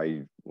do it.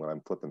 When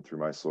I'm flipping through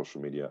my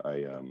social media,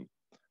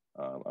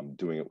 I'm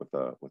doing it with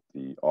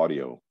the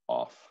audio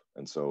off,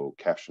 and so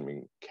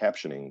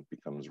captioning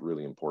becomes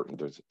really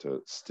important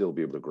to still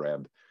be able to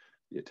grab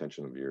the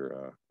attention of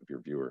your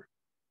viewer.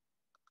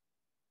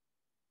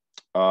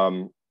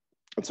 And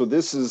so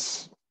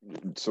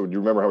so you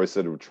remember how I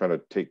said we're trying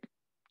to take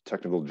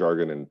technical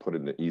jargon and put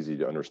it in an easy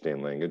to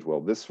understand language?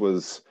 Well, this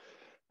was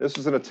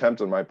an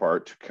attempt on my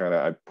part to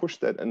I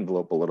pushed that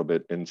envelope a little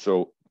bit. And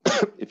so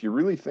if you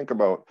really think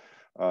about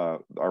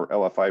our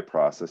LFI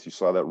process, you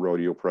saw that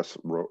rotary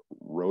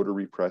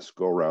press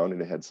go around,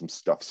 and it had some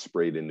stuff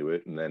sprayed into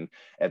it. And then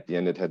at the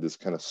end, it had this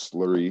kind of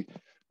slurry,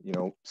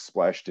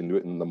 splashed into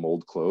it, and the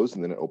mold closed,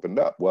 and then it opened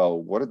up.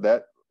 Well, what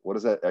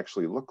does that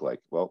actually look like?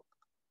 Well,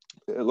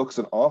 it looks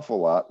an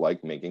awful lot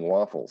like making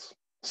waffles.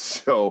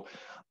 So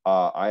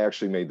I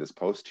actually made this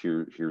post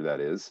here that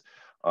is,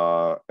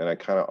 and I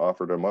kind of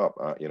offered them up,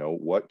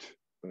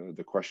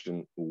 the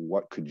question,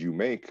 what could you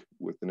make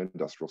with an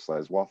industrial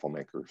sized waffle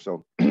maker?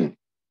 So it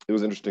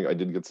was interesting. I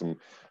did get some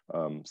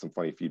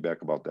funny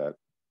feedback about that.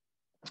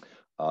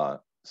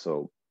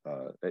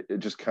 It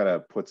just kind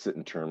of puts it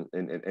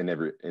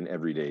in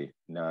everyday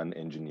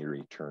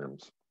non-engineering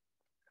terms.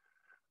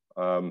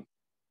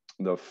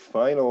 The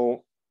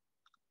final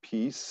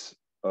piece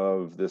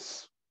of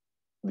this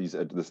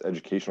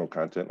educational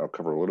content, I'll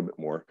cover a little bit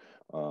more,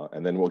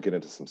 and then we'll get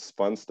into some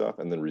fun stuff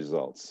and then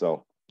results.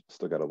 So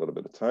still got a little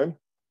bit of time.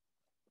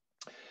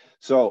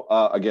 So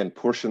again,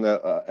 pushing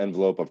that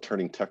envelope of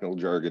turning technical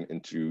jargon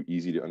into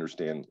easy to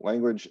understand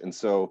language. And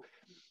so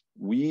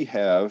we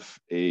have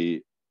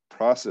a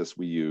process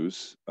we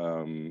use,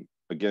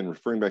 again,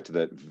 referring back to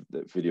that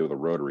video of the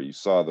rotary, you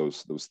saw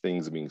those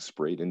things being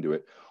sprayed into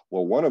it.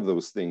 Well, one of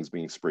those things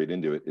being sprayed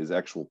into it is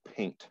actual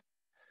paint.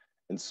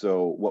 And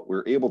so what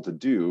we're able to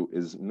do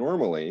is,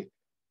 normally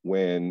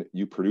when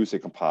you produce a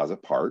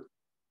composite part,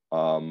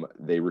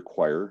 they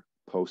require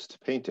post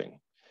painting.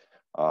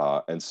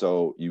 And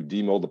so you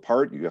demold the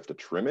part, you have to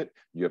trim it,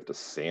 you have to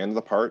sand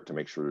the part to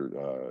make sure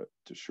to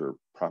ensure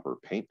proper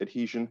paint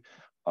adhesion,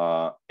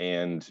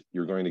 and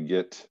you're going to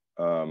get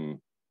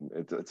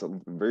it's a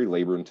very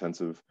labor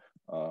intensive,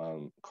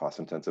 cost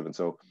intensive, and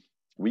so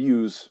we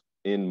use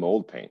in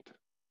mold paint.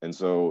 And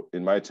so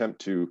in my attempt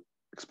to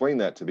explain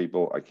that to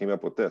people, I came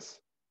up with this.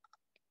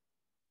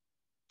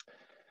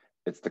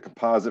 It's the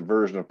composite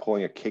version of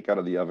pulling a cake out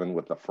of the oven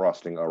with the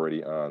frosting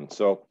already on.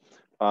 So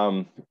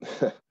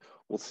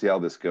we'll see how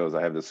this goes.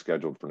 I have this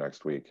scheduled for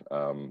next week.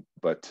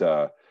 But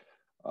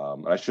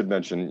I should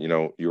mention,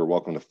 you're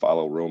welcome to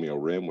follow Romeo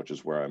Rim, which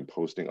is where I'm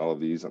posting all of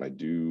these. And I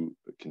do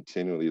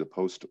continually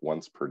post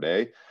once per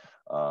day.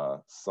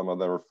 Some of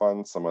them are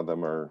fun. Some of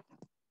them are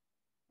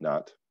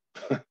not.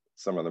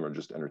 Some of them are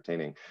just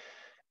entertaining.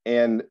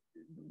 And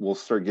we'll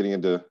start getting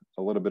into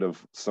a little bit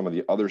of some of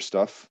the other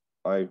stuff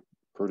I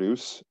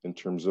produce in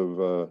terms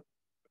of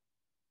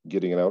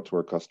getting it out to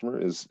our customer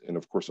and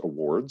of course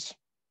awards.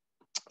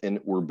 And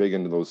we're big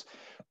into those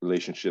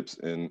relationships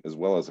and as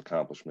well as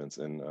accomplishments.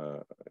 And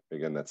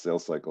again, that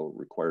sales cycle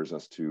requires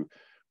us to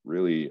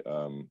really,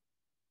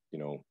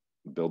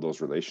 build those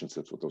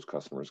relationships with those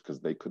customers, because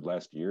they could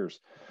last years.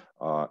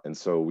 And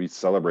so we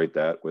celebrate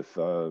that with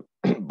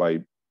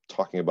by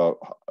talking about,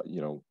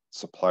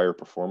 Supplier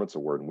Performance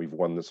Award. And we've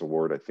won this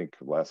award, I think,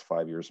 the last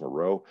 5 years in a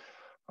row.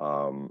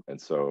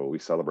 And so we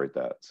celebrate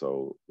that.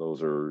 So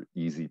those are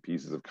easy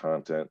pieces of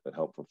content that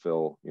help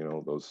fulfill,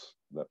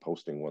 that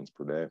posting once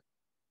per day.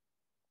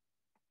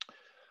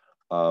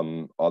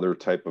 Other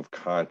type of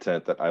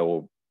content that I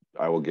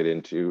will get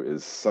into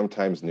is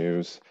sometimes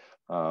news,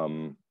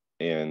 and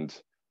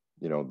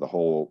the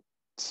whole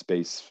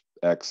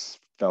SpaceX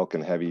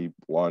Falcon Heavy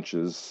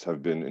launches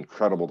have been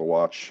incredible to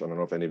watch. I don't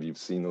know if any of you've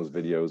seen those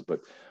videos,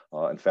 but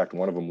in fact,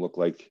 one of them looked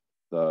like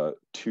the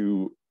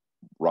two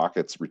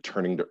rockets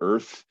returning to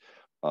Earth.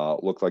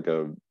 Looked like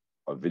a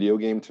video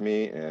game to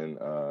me, and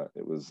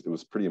it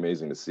was pretty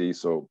amazing to see.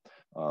 So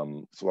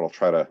what I'll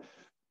try to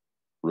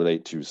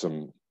relate to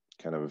some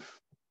kind of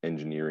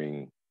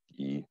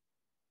engineering-y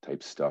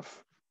type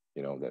stuff,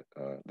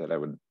 that I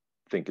would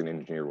think an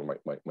engineer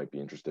might be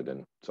interested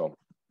in. So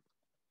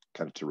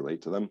kind of to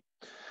relate to them.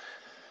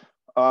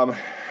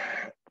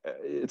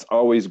 It's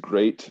always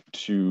great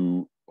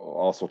to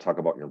also talk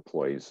about your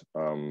employees.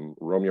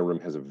 Romeo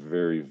Rim has a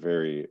very,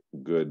 very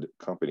good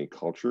company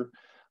culture.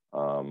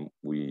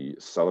 We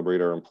celebrate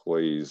our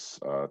employees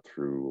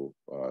through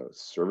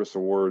service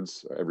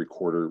awards. Every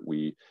quarter,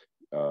 we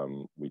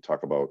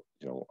talk about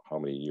how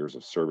many years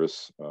of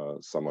service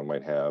someone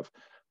might have.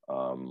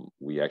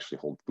 We actually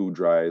hold food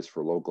drives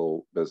for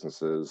local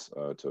businesses,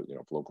 for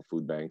local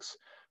food banks.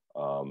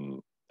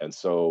 And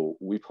so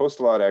we post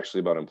a lot actually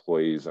about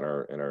employees in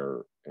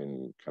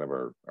kind of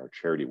our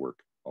charity work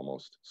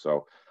almost.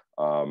 So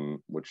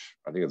which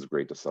I think is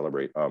great to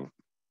celebrate.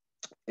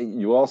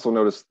 You also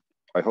notice,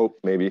 I hope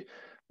maybe,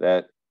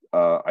 that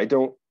I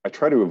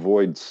try to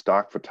avoid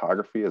stock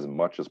photography as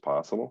much as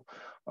possible.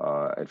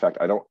 In fact,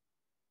 I don't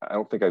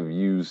think I've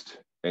used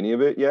any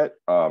of it yet.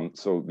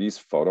 So these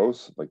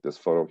photos, like this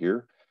photo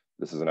here,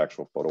 this is an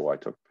actual photo I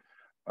took.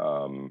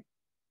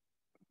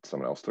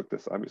 Someone else took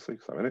this, obviously,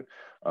 because I'm in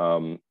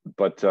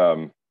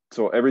it.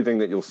 So everything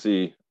that you'll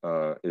see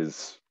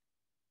is,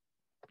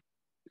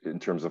 in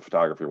terms of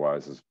photography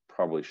wise, is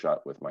probably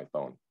shot with my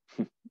phone.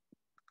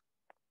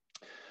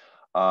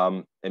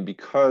 And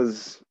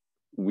because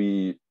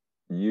we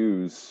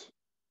use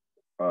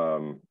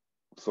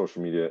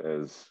social media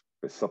as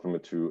a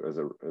supplement to, as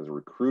a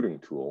recruiting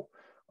tool,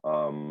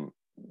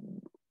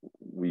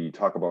 we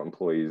talk about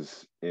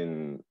employees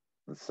in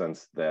the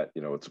sense that,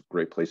 you know, it's a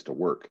great place to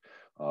work.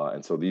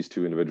 And so these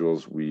two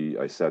individuals,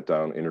 I sat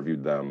down,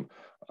 interviewed them,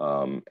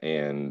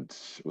 and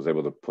was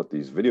able to put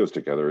these videos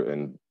together,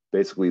 and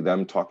basically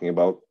them talking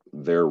about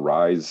their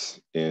rise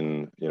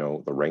in, you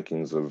know, the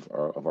rankings of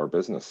our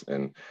business.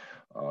 And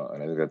I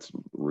think that's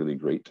really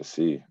great to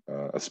see,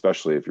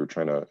 especially if you're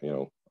trying to,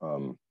 you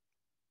know,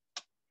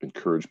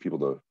 encourage people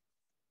to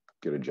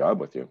get a job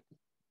with you.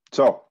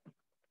 So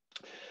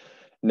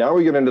now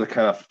we get into the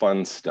kind of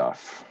fun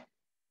stuff.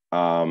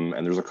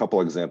 And there's a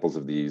couple examples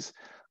of these.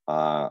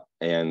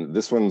 And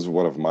this one's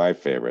one of my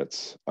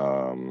favorites.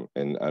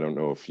 And I don't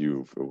know if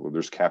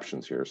there's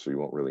captions here, so you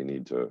won't really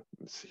need to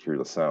hear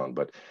the sound.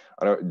 But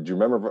do you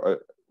remember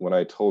when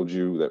I told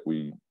you that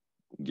we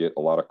get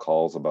a lot of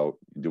calls about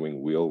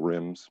doing wheel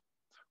rims?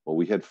 Well,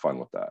 we had fun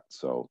with that.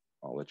 So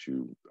I'll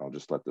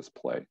just let this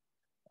play.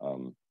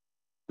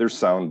 There's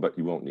sound, but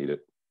you won't need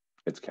it.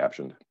 It's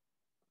captioned.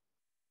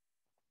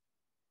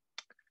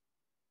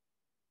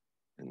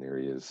 And there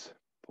he is,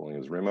 pulling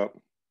his rim up.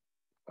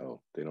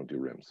 Oh, they don't do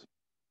rims.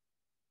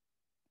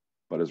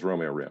 But it's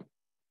Romeo rim.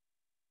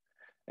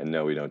 And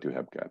no, we don't do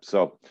hubcaps.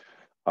 So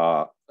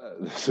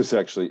this is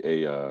actually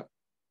a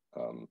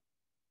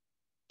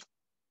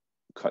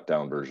cut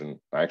down version.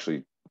 I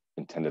actually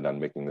intended on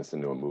making this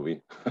into a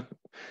movie,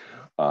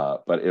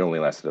 but it only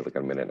lasted like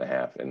a minute and a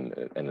half, and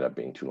it ended up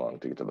being too long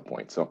to get to the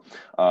point. So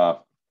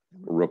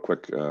real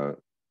quick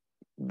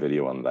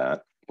video on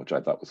that, which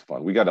I thought was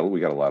fun. We got a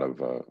lot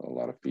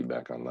of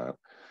feedback on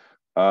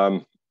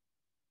that.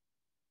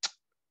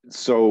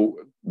 So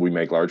we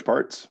make large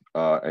parts,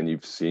 and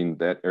you've seen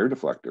that air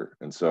deflector,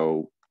 and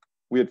so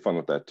we had fun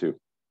with that too.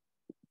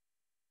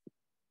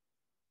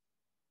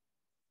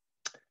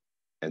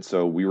 And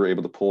so we were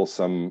able to pull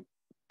some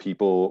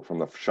people from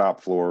the shop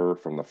floor,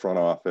 from the front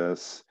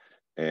office,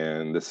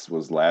 and this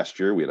was last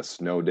year. We had a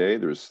snow day.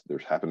 There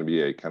happened to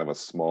be a kind of a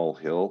small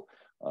hill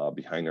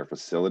behind our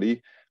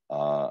facility,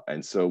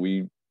 and so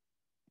we,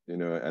 you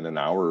know, in an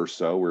hour or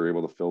so, we were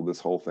able to fill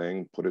this whole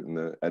thing, put it in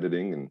the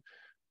editing, and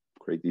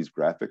create these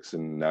graphics.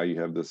 And now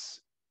you have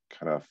this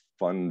kind of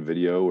fun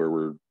video where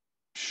we're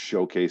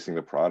showcasing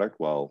the product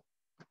while,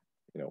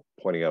 you know,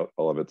 pointing out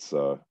all of its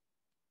you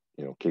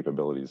know,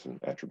 capabilities and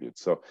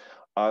attributes. So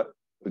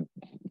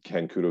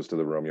Ken, kudos to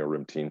the Romeo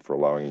Rim team for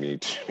allowing me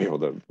to be able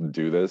to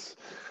do this.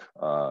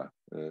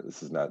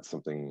 This is not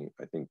something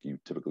I think you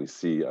typically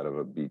see out of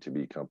a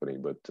B2B company,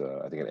 but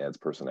I think it adds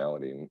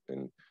personality,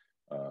 and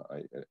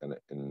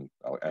I'm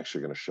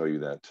actually going to show you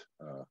that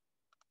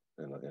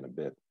in a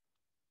bit.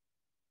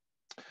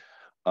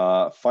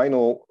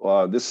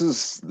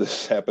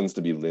 This happens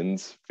to be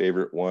Lynn's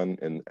favorite one,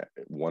 and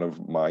one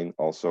of mine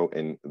also.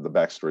 And the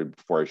backstory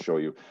before I show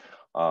you.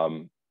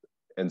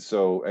 And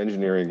so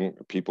engineering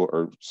people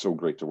are so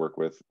great to work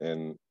with.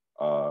 And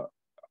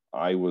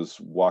I was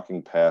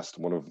walking past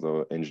one of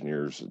the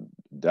engineers'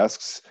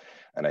 desks,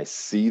 and I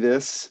see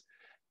this,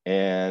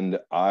 and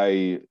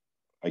I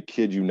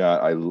kid you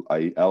not, I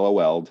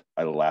LOL'd,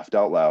 I laughed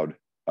out loud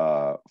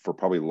for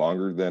probably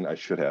longer than I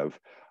should have.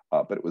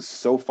 But it was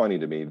so funny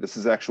to me. This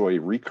is actually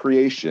a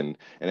recreation,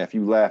 and if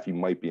you laugh, you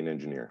might be an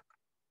engineer.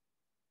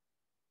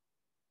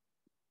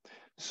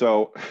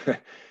 So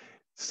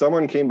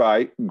someone came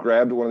by,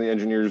 grabbed one of the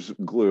engineer's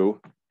glue,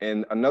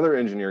 and another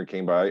engineer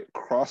came by,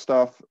 crossed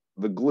off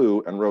the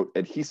glue, and wrote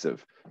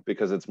adhesive,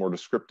 because it's more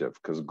descriptive,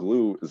 because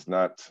glue is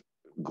not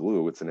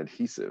glue, it's an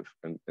adhesive.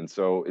 And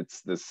so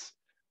it's this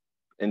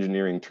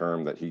engineering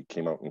term that he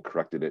came out and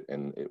corrected it,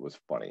 and it was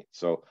funny.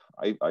 So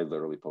I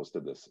literally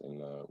posted this,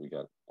 and we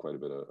got quite a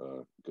bit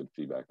of good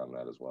feedback on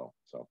that as well.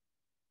 So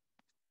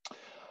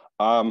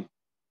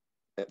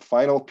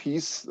final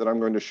piece that I'm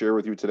going to share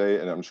with you today,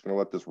 and I'm just going to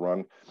let this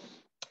run.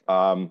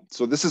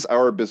 So this is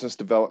our business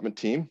development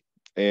team,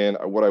 and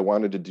what I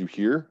wanted to do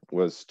here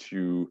was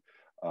to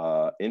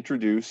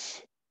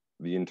introduce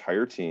the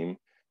entire team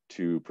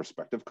to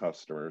prospective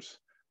customers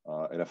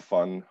in a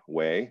fun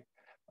way.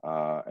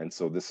 And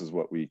so this is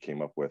what we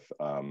came up with.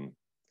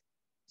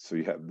 So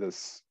you have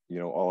this, you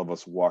know, all of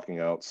us walking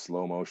out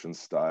slow motion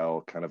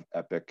style, kind of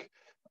epic,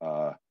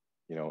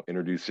 you know,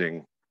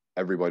 introducing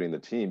everybody in the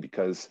team,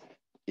 because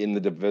in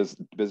the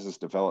business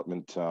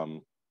development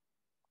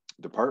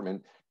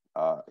department,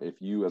 if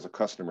you as a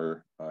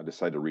customer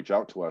decide to reach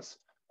out to us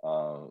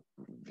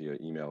via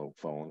email,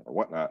 phone, or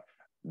whatnot,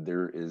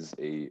 there is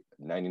a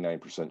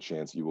 99%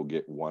 chance you will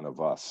get one of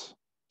us.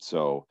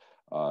 So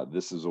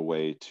this is a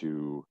way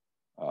to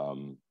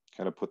kind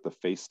of put the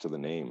face to the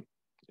name.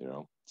 you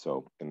know,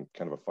 so in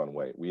kind of a fun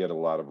way. We had a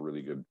lot of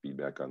really good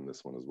feedback on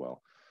this one as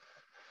well.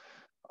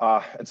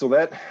 And so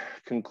that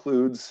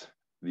concludes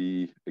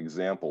the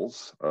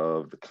examples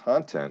of the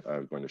content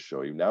I'm going to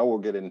show you. Now we'll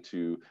get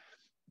into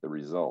the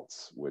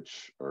results,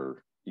 which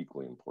are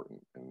equally important,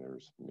 and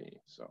there's me.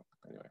 So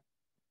anyway,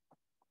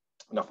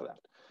 enough of that.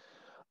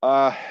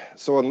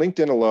 So on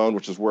LinkedIn alone,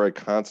 which is where I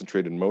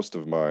concentrated most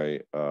of my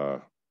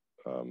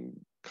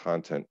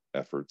content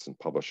efforts in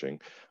publishing,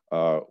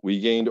 we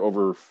gained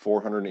over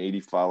 480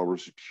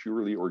 followers,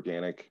 purely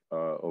organic,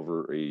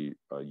 over a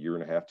year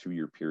and a half,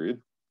 2-year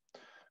period.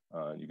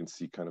 You can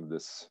see kind of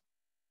this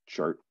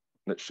chart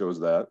that shows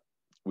that.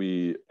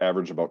 We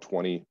average about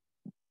 20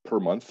 per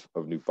month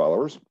of new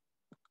followers.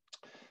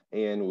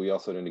 And we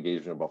also had an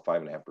engagement about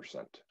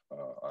 5.5%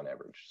 on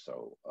average.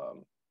 So,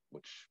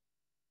 which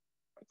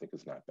I think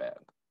is not bad.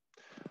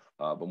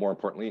 But more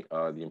importantly,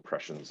 the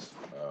impressions,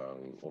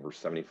 over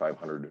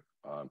 7,500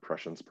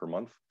 impressions per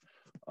month.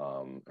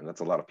 And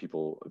that's a lot of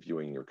people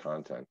viewing your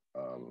content.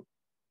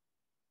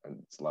 And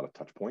it's a lot of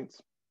touch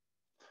points.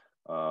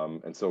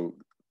 And so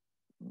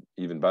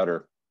even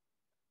better,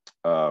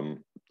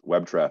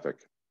 web traffic.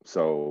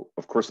 So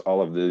of course,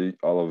 all of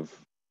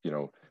you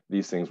know,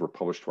 these things were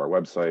published to our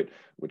website,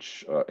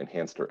 which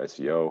enhanced our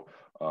SEO.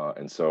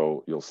 And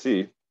so you'll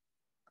see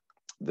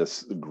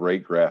this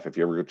great graph. If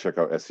you ever go check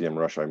out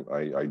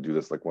SEMrush, I do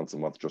this like once a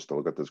month just to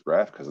look at this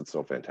graph because it's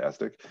so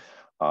fantastic.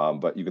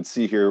 But you can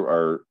see here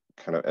our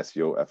kind of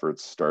SEO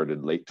efforts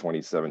started late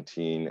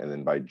 2017, and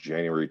then by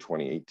January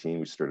 2018,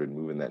 we started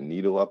moving that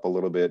needle up a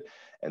little bit.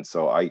 And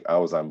so I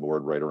was on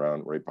board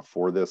right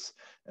before this.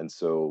 And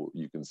so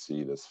you can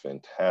see this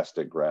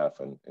fantastic graph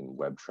in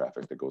web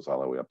traffic that goes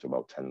all the way up to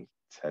about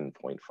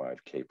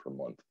 10.5K per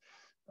month,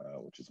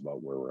 which is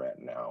about where we're at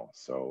now.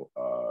 So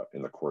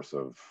in the course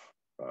of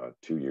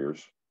 2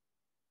 years.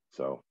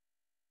 So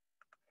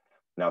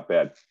not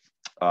bad.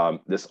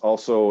 This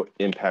also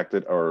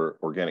impacted our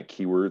organic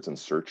keywords and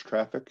search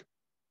traffic,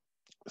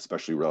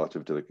 especially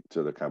relative to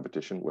the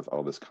competition with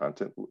all this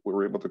content we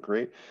were able to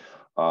create.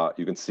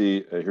 You can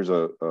see here's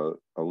a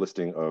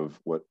listing of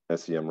what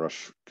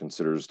SEMrush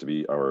considers to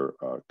be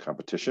our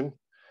competition,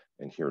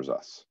 and here's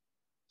us.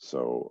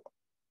 So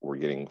we're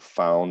getting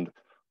found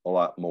a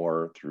lot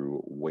more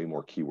through way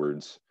more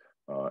keywords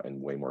and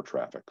way more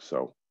traffic.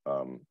 So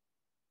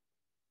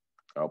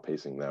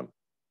outpacing them.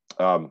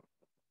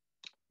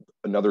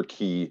 Another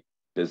key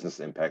business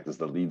impact is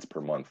the leads per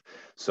month.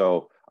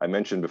 So I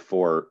mentioned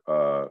before,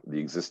 the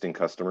existing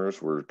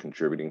customers were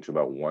contributing to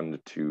about 1 to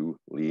 2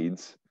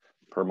 leads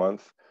per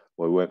month.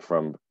 Well, we went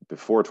from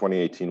before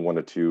 2018, 1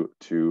 to 2,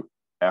 to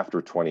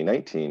after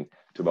 2019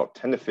 to about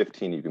 10 to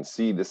 15. You can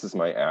see this is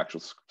my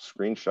actual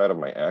screenshot of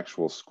my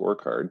actual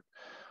scorecard,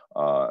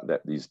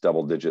 that these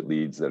double-digit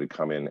leads that had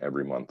come in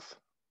every month,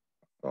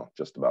 well,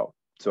 just about.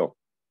 So,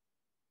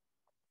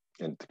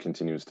 and it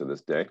continues to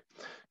this day.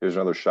 Here's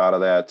another shot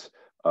of that,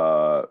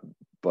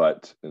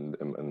 but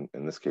in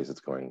this case, it's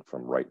going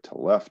from right to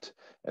left.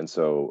 And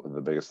so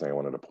the biggest thing I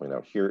wanted to point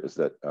out here is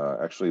that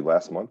actually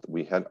last month,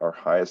 we had our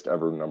highest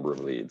ever number of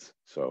leads.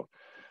 So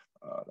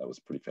that was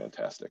pretty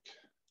fantastic.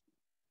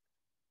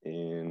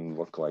 And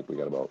look like we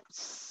got about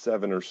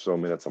 7 or so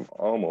minutes. I'm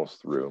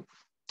almost through.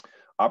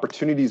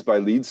 Opportunities by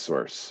lead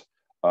source.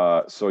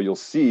 So you'll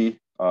see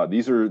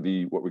these are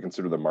what we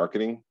consider the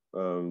marketing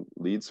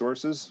lead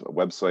sources: a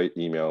website,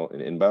 email,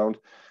 and inbound.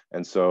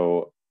 And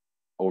so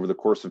over the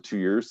course of 2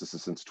 years, this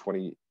is since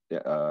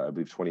I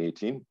believe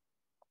 2018,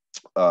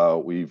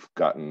 we've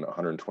gotten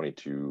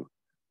 122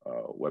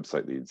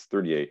 website leads,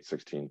 38,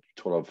 16,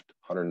 total of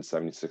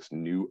 176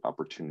 new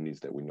opportunities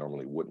that we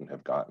normally wouldn't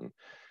have gotten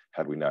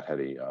had we not had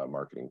a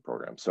marketing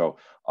program. So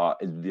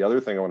the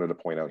other thing I wanted to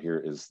point out here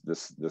is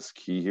this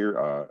key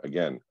here.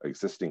 Again,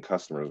 existing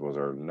customers was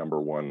our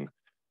 #1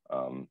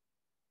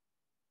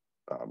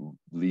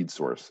 lead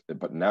source,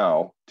 but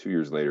now 2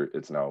 years later,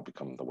 it's now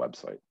become the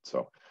website.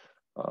 So,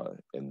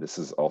 and this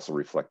is also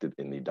reflected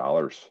in the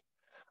dollars.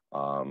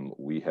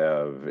 We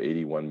have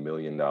 $81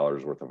 million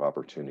worth of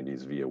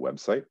opportunities via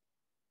website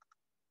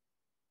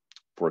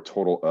for a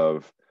total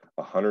of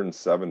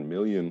 $107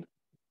 million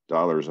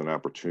in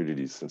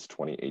opportunities since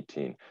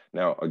 2018.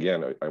 Now,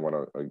 again,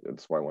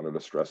 that's why I wanted to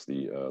stress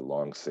the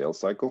long sales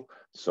cycle.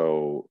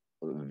 So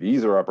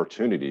these are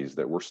opportunities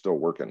that we're still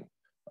working.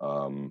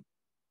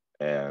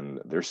 And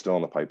they're still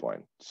in the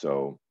pipeline.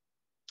 So,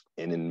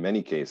 and in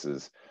many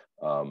cases,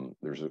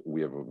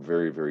 we have a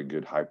very, very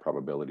good high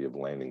probability of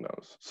landing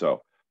those.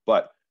 So,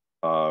 but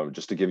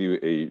just to give you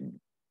a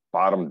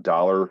bottom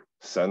dollar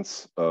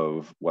sense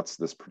of what's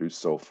this produced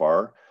so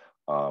far,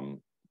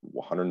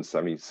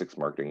 176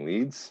 marketing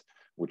leads,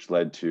 which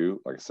led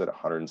to, like I said,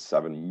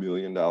 $107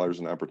 million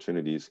in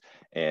opportunities,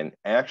 and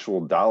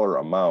actual dollar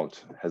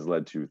amount has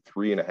led to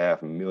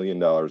 $3.5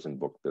 million in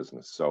book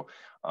business. So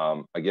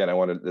again, I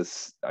wanted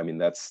this, I mean,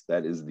 that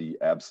is the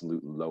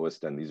absolute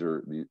lowest, and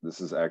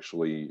this is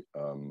actually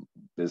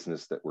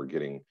business that we're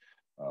getting,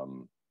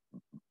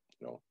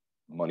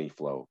 money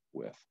flow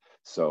with.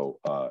 So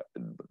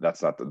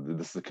that's not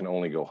this can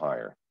only go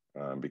higher.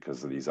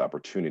 because of these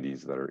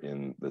opportunities that are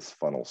in this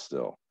funnel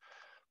still.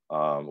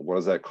 What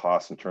does that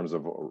cost in terms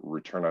of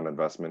return on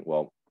investment?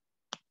 Well,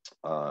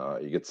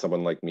 you get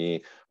someone like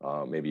me,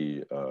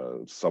 maybe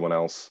someone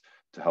else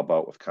to help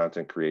out with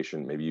content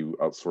creation. Maybe you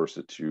outsource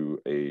it to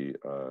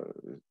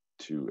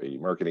a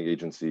marketing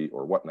agency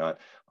or whatnot.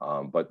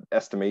 But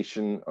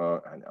estimation,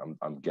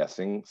 I'm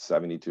guessing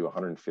 70 to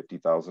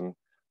 150,000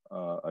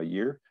 a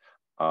year.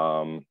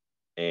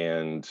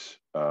 And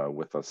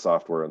with the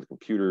software on the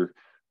computer,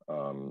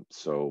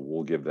 so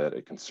we'll give that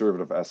a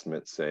conservative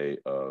estimate, say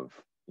of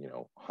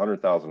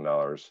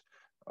 $100,000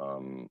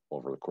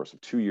 over the course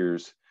of 2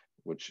 years,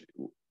 which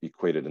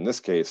equated in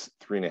this case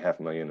 $3.5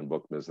 million in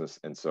book business.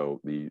 And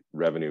so the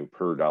revenue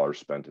per dollar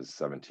spent is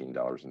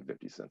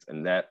 $17.50.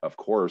 And that, of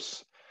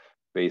course,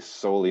 based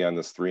solely on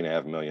this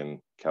 $3.5 million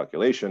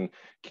calculation,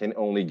 can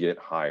only get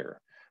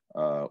higher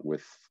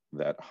with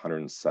that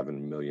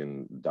 $107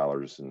 million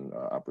in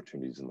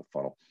opportunities in the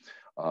funnel.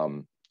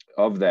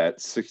 Of that,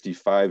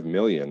 65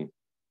 million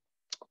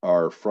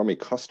are from a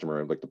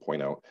customer, I'd like to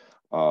point out,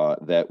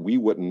 that we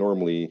wouldn't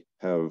normally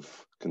have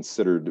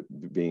considered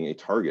being a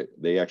target.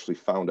 They actually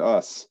found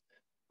us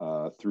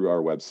through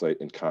our website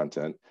and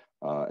content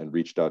and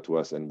reached out to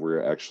us, and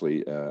we're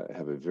actually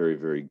have a very,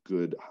 very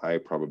good high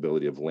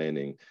probability of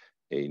landing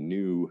a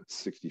new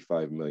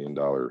 $65 million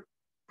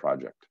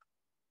project.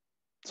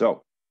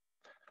 So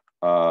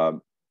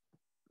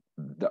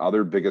the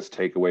other biggest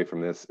takeaway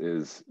from this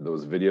is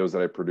those videos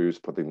that I produce,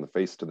 putting the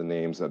face to the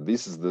names.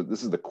 This is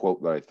the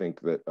quote that I think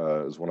that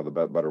is one of the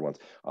better ones.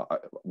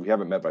 We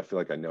haven't met, but I feel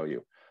like I know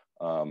you.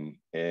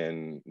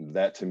 And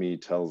that to me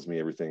tells me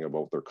everything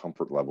about their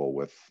comfort level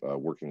with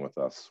working with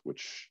us,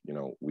 which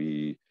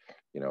we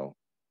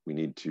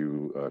need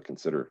to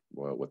consider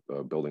with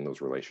building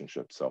those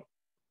relationships. So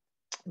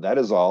that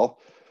is all.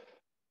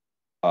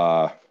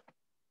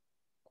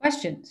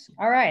 Questions.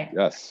 All right.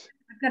 Yes.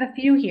 I've got a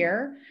few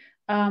here.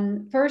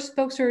 First,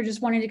 folks who are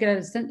just wanting to get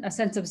a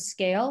sense of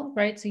scale,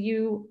 right? So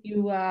you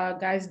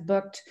guys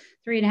booked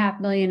 $3.5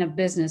 million of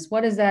business.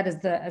 What is that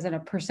as a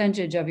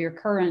percentage of your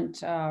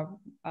current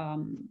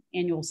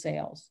annual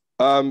sales?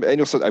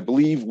 Annual sales, I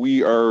believe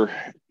we are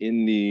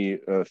in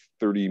the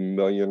 30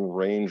 million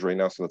range right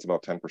now, so that's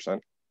about 10%.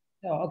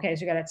 Oh, okay.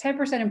 So you got a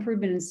 10%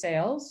 improvement in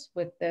sales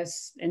with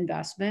this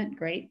investment.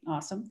 Great,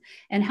 awesome.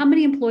 And how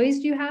many employees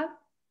do you have?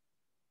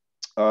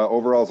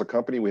 Overall, as a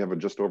company, we have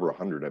just over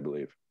 100, I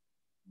believe.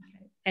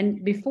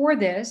 And before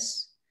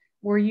this,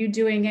 were you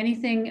doing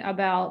anything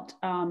about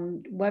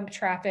web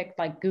traffic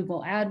like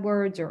Google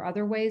AdWords or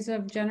other ways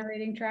of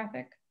generating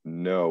traffic?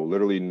 No,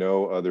 literally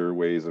no other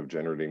ways of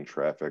generating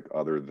traffic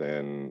other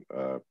than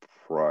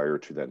prior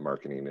to that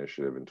marketing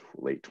initiative in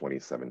late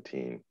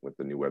 2017 with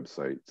the new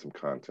website, some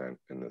content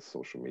in the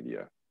social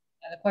media.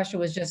 The question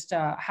was just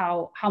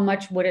how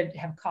much would it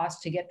have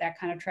cost to get that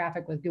kind of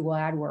traffic with Google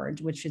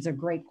AdWords, which is a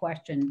great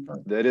question.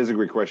 That is a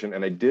great question.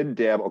 And I did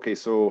dabble. Okay,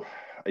 so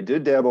I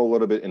did dabble a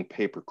little bit in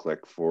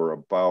pay-per-click for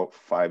about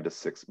 5 to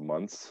 6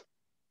 months.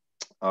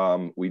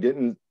 We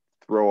didn't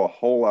throw a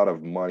whole lot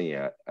of money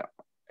at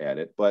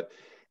it, but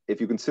if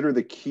you consider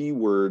the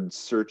keyword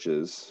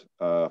searches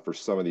for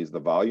some of these, the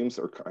volumes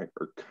are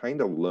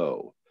kind of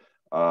low.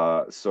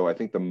 So I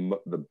think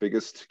the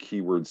biggest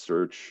keyword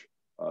search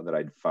that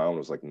I'd found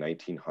was like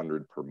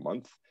 1,900 per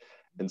month.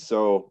 And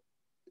so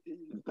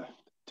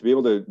to be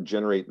able to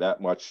generate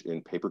that much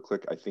in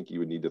pay-per-click, I think you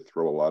would need to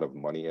throw a lot of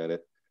money at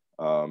it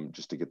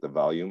just to get the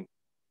volume.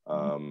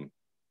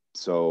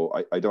 So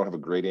I don't have a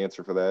great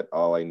answer for that.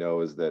 All I know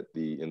is that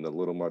in the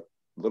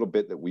little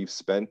bit that we've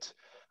spent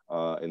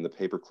in the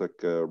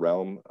pay-per-click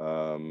realm,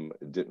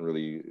 it didn't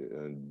really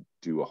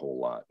do a whole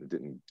lot. It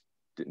didn't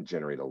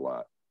generate a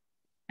lot.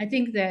 I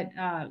think that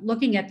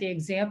looking at the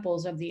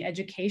examples of the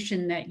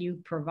education that you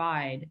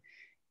provide,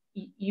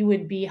 you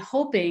would be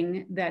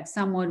hoping that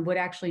someone would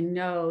actually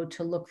know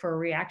to look for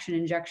reaction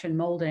injection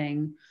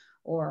molding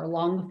or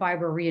long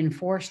fiber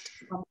reinforced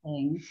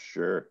something.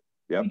 Sure.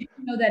 Yep. If you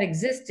didn't know that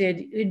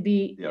existed, it'd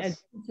be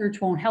yes. Search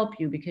won't help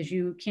you because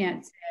you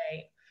can't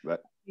say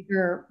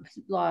bigger,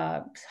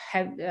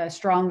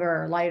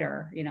 stronger,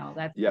 lighter.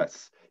 That's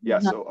yes. Yeah.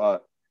 So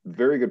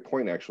very good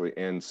point, actually.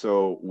 And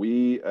so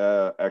we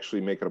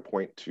actually make it a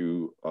point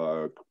to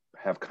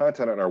have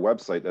content on our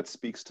website that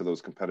speaks to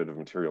those competitive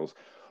materials.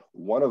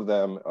 One of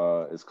them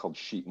is called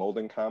sheet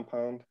molding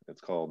compound. It's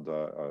called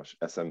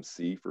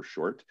SMC for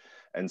short.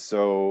 And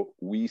so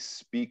we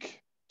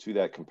speak to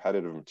that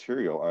competitive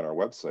material on our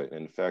website.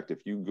 In fact,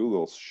 if you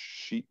Google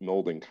sheet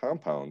molding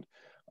compound,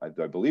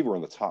 I believe we're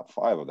in the top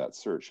 5 of that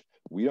search.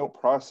 We don't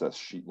process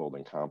sheet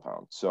molding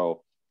compound.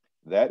 So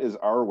that is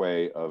our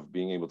way of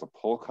being able to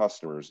pull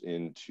customers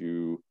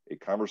into a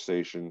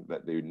conversation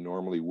that they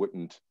normally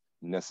wouldn't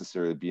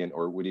necessarily be in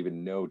or would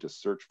even know to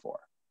search for.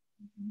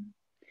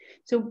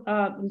 So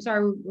I'm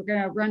sorry, we're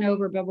going to run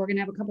over, but we're going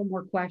to have a couple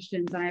more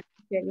questions. And I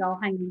appreciate y'all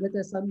hanging with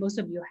us. Most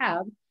of you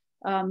have.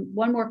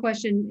 One more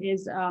question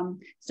is,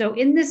 so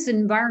in this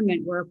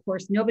environment where, of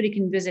course, nobody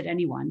can visit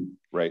anyone.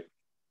 Right.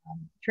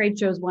 trade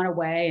shows went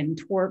away and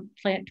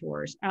plant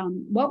tours.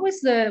 What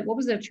was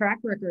the track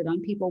record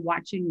on people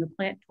watching the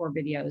plant tour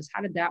videos?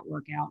 How did that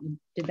work out? And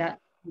did that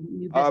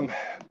new business?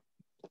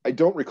 I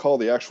don't recall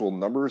the actual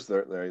numbers.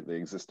 They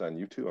exist on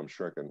YouTube. I'm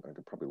sure I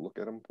could probably look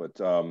at them.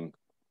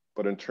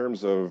 But in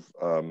terms of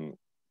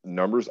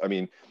numbers, I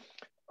mean,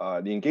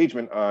 the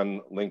engagement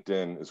on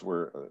LinkedIn is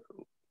where,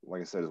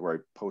 like I said, is where I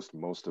post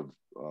most of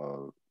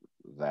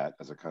that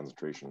as a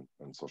concentration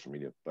on social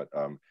media. But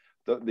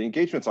the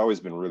engagement's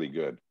always been really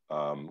good.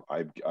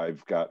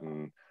 I've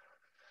gotten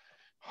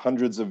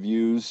hundreds of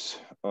views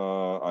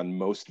on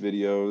most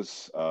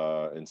videos,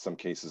 in some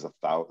cases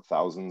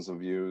thousands of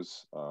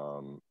views,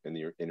 and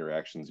the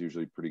interaction's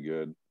usually pretty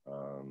good.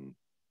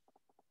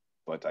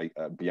 But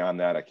beyond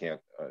that, I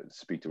can't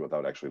speak to it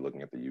without actually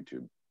looking at the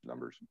YouTube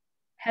numbers.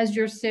 Has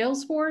your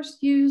sales force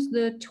used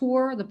the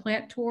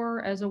plant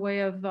tour, as a way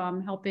of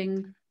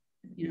helping,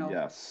 you know?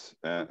 Yes,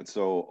 and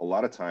so a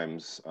lot of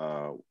times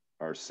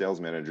our sales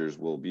managers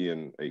will be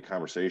in a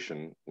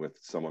conversation with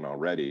someone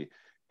already,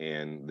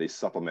 and they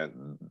supplement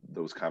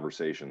those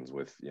conversations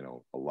with, you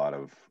know, a lot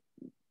of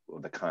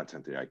the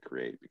content that I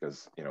create,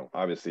 because, you know,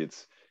 obviously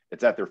it's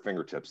at their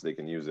fingertips. They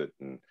can use it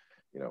and,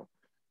 you know,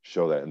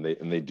 show that,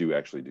 and they do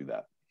actually do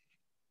that.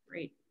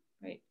 Great.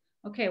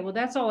 Okay, well,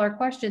 that's all our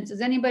questions.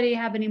 Does anybody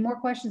have any more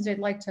questions they'd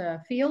like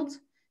to field?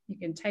 You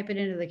can type it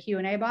into the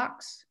Q&A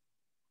box.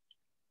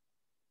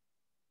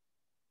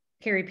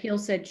 Carrie Peel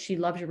said she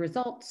loves your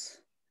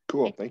results.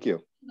 Cool, thank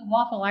you. The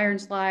waffle iron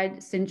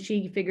slide, since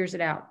she figures it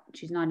out.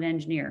 She's not an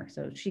engineer,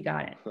 so she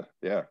got it.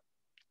 Yeah,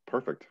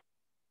 perfect.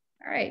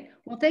 All right.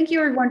 Well, thank you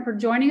everyone for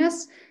joining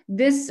us.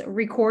 This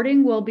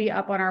recording will be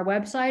up on our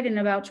website in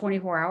about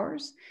 24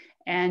 hours.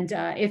 And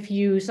if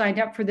you signed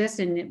up for this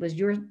and it was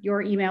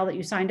your email that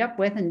you signed up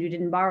with and you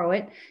didn't borrow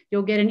it,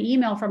 you'll get an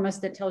email from us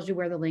that tells you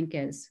where the link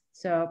is.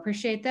 So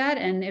appreciate that.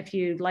 And if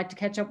you'd like to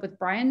catch up with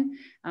Brian,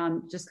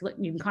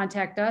 you can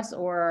contact us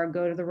or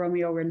go to the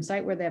Romeo Rim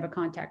site where they have a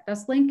contact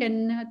us link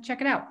and check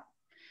it out.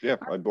 Yeah,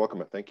 I'd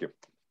welcome it. Thank you.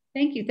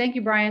 Thank you. Thank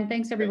you, Brian.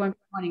 Thanks everyone for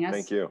joining us.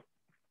 Thank you.